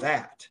know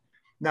that.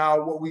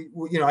 Now,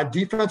 on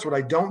defense, what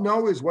I don't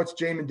know is what's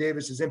Jamin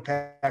Davis's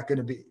impact going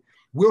to be.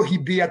 Will he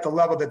be at the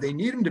level that they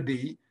need him to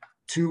be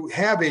to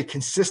have a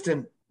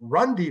consistent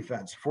run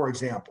defense, for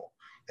example,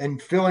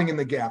 and filling in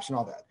the gaps and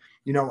all that?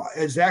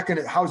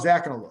 How's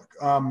that going to look?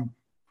 I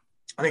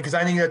think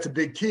that's a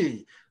big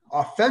key.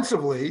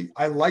 Offensively,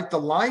 I like the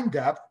line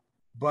depth,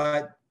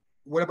 but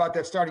what about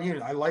that starting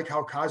unit? I like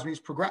how Cosme's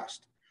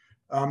progressed.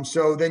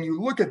 So then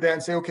you look at that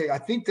and say, okay, I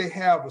think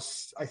I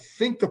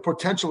think the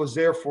potential is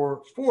there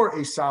for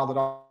a solid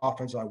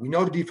offensive line. We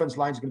know the defense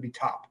line is going to be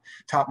top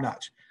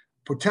notch.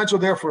 Potential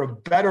there for a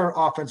better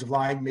offensive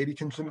line, maybe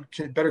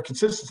better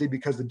consistency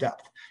because of the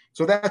depth.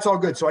 So that's all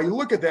good. So you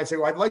look at that and say,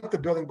 well, I like the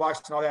building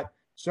blocks and all that.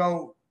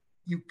 So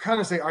you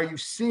kind of say, are you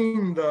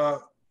seeing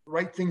the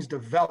right things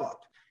develop?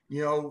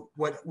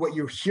 What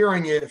you're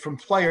hearing from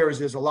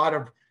players is a lot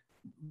of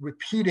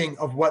repeating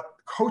of what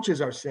coaches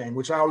are saying,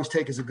 which I always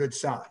take as a good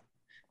sign.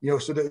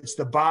 So that it's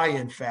the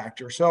buy-in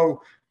factor.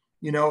 So,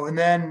 and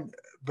then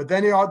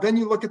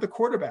you look at the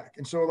quarterback.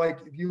 And so,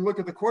 like, if you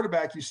look at the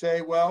quarterback, you say,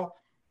 well,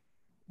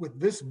 with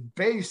this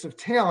base of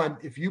talent,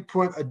 if you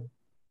put a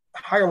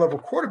higher level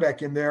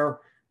quarterback in there,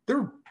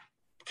 they're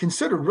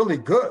considered really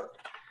good,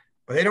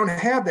 but they don't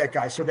have that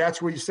guy. So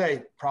that's where you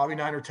say probably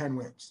 9 or 10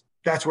 wins.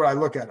 That's where I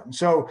look at them.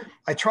 So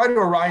I try to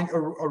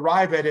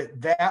arrive at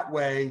it that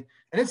way.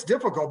 And it's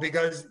difficult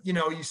because,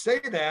 you say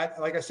that,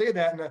 like I say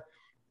that in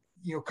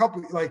a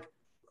couple, like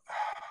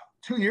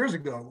 2 years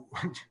ago,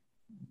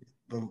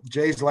 the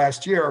Jays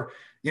last year,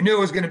 you knew it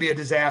was going to be a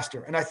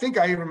disaster. And I think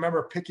I even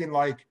remember picking,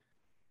 like,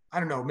 I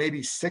don't know,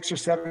 maybe 6 or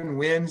 7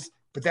 wins,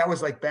 but that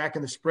was like back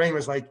in the spring. It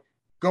was like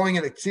going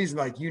into the season,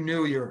 like you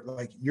knew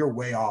you're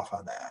way off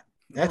on that.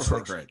 That's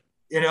like, great.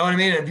 You know what I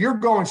mean? If you're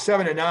going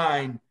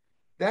 7-9,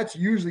 that's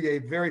usually a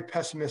very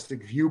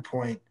pessimistic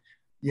viewpoint.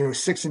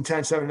 6-10,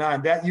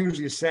 7-9, that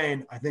usually is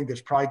saying, I think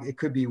it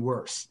could be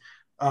worse.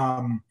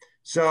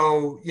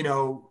 So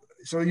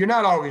you're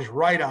not always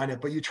right on it,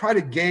 but you try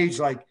to gauge,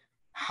 like,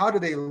 how do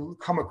they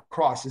come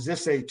across? Is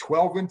this a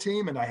 12-win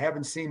team? And I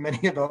haven't seen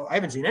any of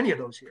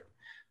those here.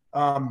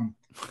 I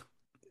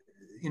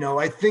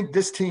think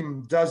this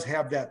team does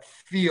have that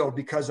feel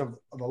because of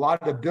a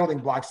lot of the building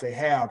blocks they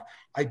have.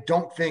 I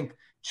don't think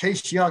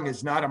Chase Young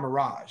is not a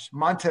mirage.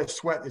 Montez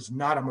Sweat is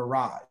not a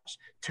mirage.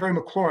 Terry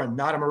McLaurin,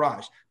 not a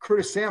mirage.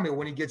 Curtis Samuel,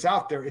 when he gets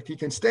out there, if he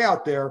can stay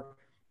out there,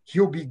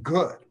 he'll be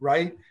good,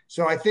 right?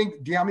 So I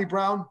think De'Ami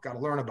Brown, got to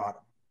learn about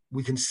him.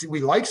 We can see,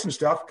 we like some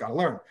stuff, got to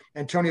learn.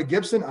 Antonio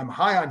Gibson, I'm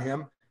high on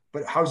him,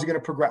 but how's he going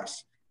to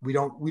progress? We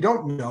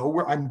don't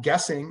know. I'm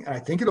guessing, and I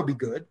think it'll be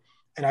good.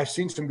 And I've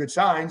seen some good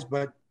signs,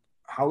 but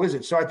how is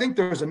it? So I think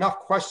there's enough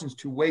questions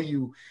to weigh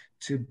you,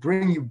 to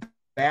bring you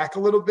back a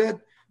little bit,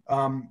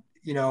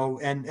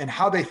 and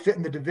how they fit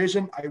in the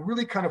division. I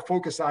really kind of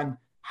focus on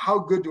how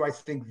good do I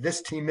think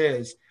this team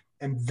is,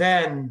 and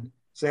then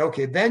say,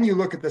 okay, then you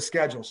look at the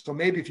schedule. So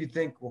maybe if you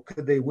think, well,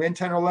 could they win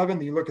 10 or 11?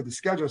 Then you look at the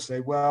schedule and say,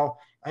 well,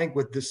 I think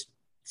with this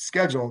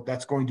schedule,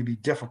 that's going to be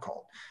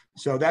difficult.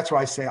 So that's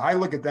why I say I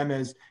look at them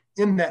as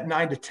in that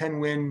 9 to 10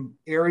 win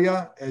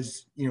area,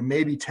 as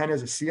maybe 10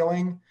 as a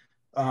ceiling.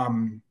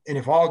 And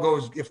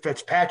if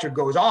Fitzpatrick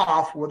goes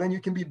off, well, then you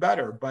can be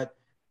better. But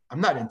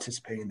I'm not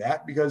anticipating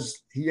that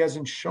because he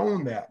hasn't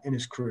shown that in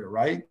his career,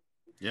 right?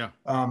 Yeah.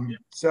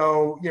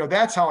 So,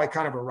 that's how I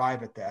kind of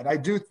arrive at that. I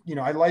do,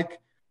 I like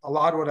a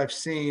lot of what I've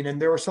seen.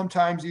 And there were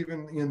sometimes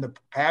even in the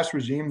past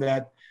regime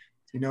that,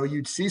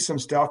 you'd see some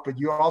stuff, but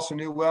you also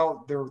knew,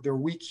 well, they're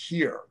weak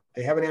here.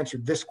 They haven't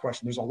answered this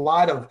question. There's a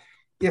lot of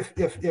if,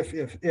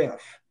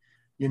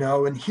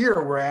 and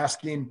here we're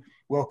asking,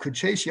 well, could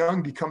Chase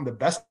Young become the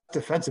best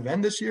defensive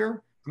end this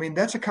year? I mean,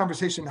 that's a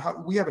conversation.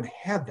 We haven't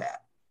had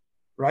that,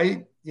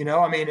 right?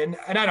 And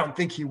I don't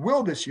think he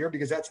will this year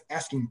because that's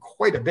asking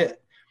quite a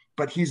bit,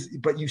 but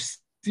you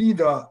see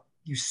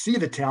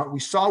the talent. We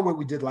saw what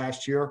we did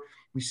last year.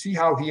 We see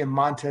how he and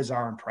Montez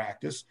are in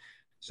practice.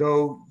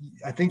 So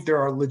I think there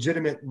are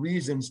legitimate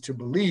reasons to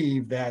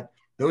believe that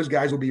those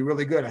guys will be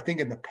really good. I think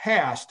in the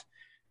past,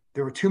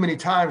 there were too many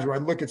times where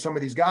I'd look at some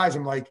of these guys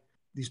and like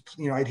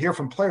I'd hear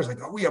from players like,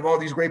 oh, we have all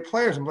these great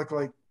players. I'm like,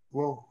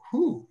 well,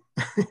 who?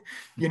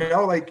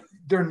 Like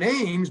they're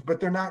names, but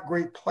they're not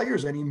great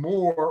players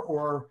anymore.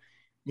 Or,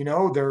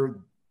 they're,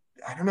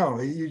 I don't know.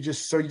 You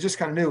just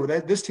kind of knew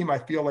that this team, I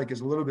feel like,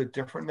 is a little bit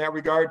different in that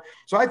regard.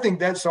 So I think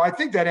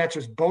that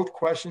answers both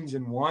questions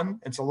in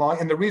one. And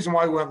and the reason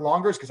why we went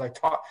longer is because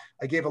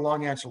I gave a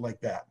long answer like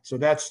that. So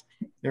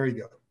there you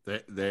go.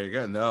 There you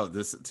go. No,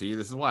 this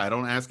is why I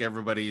don't ask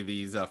everybody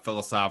these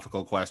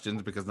philosophical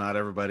questions, because not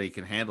everybody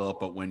can handle it.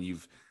 But when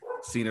you've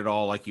seen it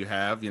all like you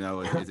have,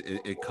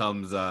 it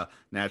comes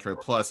naturally.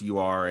 Plus, you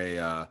are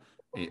a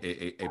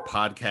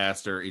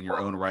podcaster in your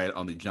own right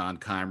on the John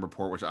Keim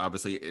Report, which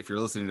obviously, if you're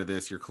listening to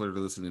this, you're clearly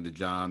listening to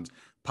John's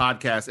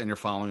podcast, and you're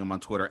following him on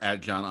Twitter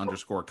at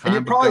John_Keim. And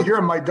you're probably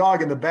hearing my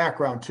dog in the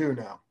background too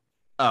now.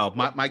 Oh,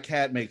 my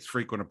cat makes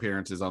frequent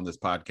appearances on this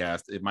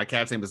podcast. My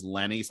cat's name is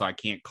Lenny, so I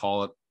can't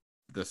call it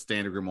the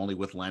Standig Room only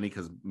with Lenny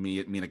because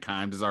Mina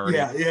Kimes is already.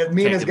 Yeah.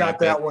 Mina's got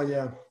that one.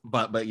 Yeah.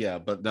 But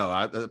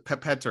no,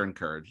 pets are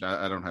encouraged.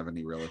 I don't have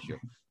any real issue.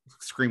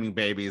 Screaming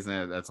babies,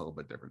 and that's a little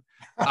bit different.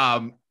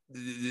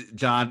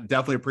 John,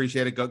 definitely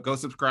appreciate it. Go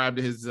subscribe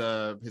to his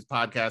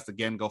podcast.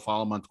 Again, go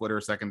follow him on Twitter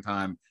a second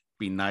time.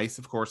 Be nice,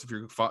 of course, if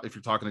you're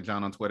talking to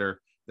John on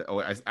Twitter.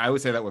 I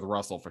would say that with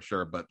Russell for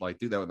sure, but like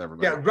do that with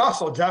everybody. Yeah,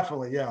 Russell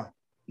definitely. Yeah.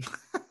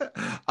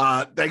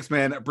 Thanks,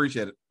 man.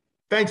 Appreciate it.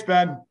 Thanks,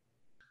 Ben.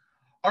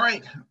 All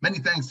right. Many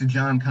thanks to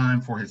John Keim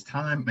for his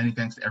time. Many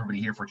thanks to everybody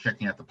here for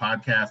checking out the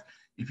podcast.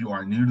 If you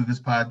are new to this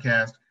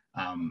podcast,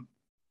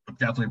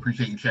 definitely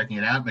appreciate you checking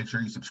it out. Make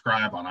sure you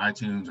subscribe on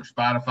iTunes or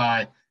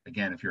Spotify.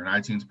 Again, if you're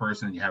an iTunes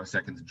person and you have a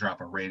second to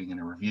drop a rating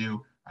and a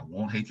review, I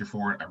won't hate you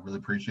for it. I really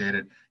appreciate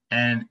it.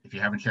 And if you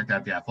haven't checked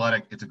out The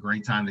Athletic, it's a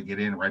great time to get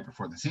in right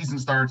before the season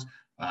starts.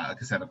 Like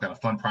I said, I've got a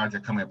fun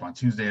project coming up on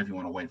Tuesday if you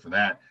want to wait for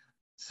that.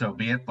 So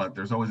be it, but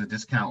there's always a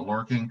discount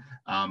lurking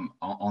on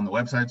the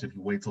website. So if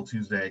you wait till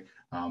Tuesday,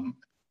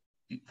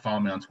 follow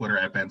me on Twitter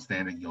at Ben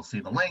Standig. You'll see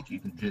the link. You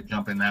can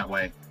jump in that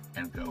way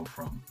and go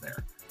from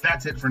there.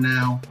 That's it for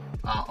now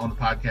on the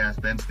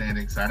podcast. Ben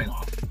Standig signing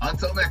off.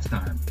 Until next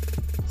time,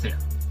 see ya.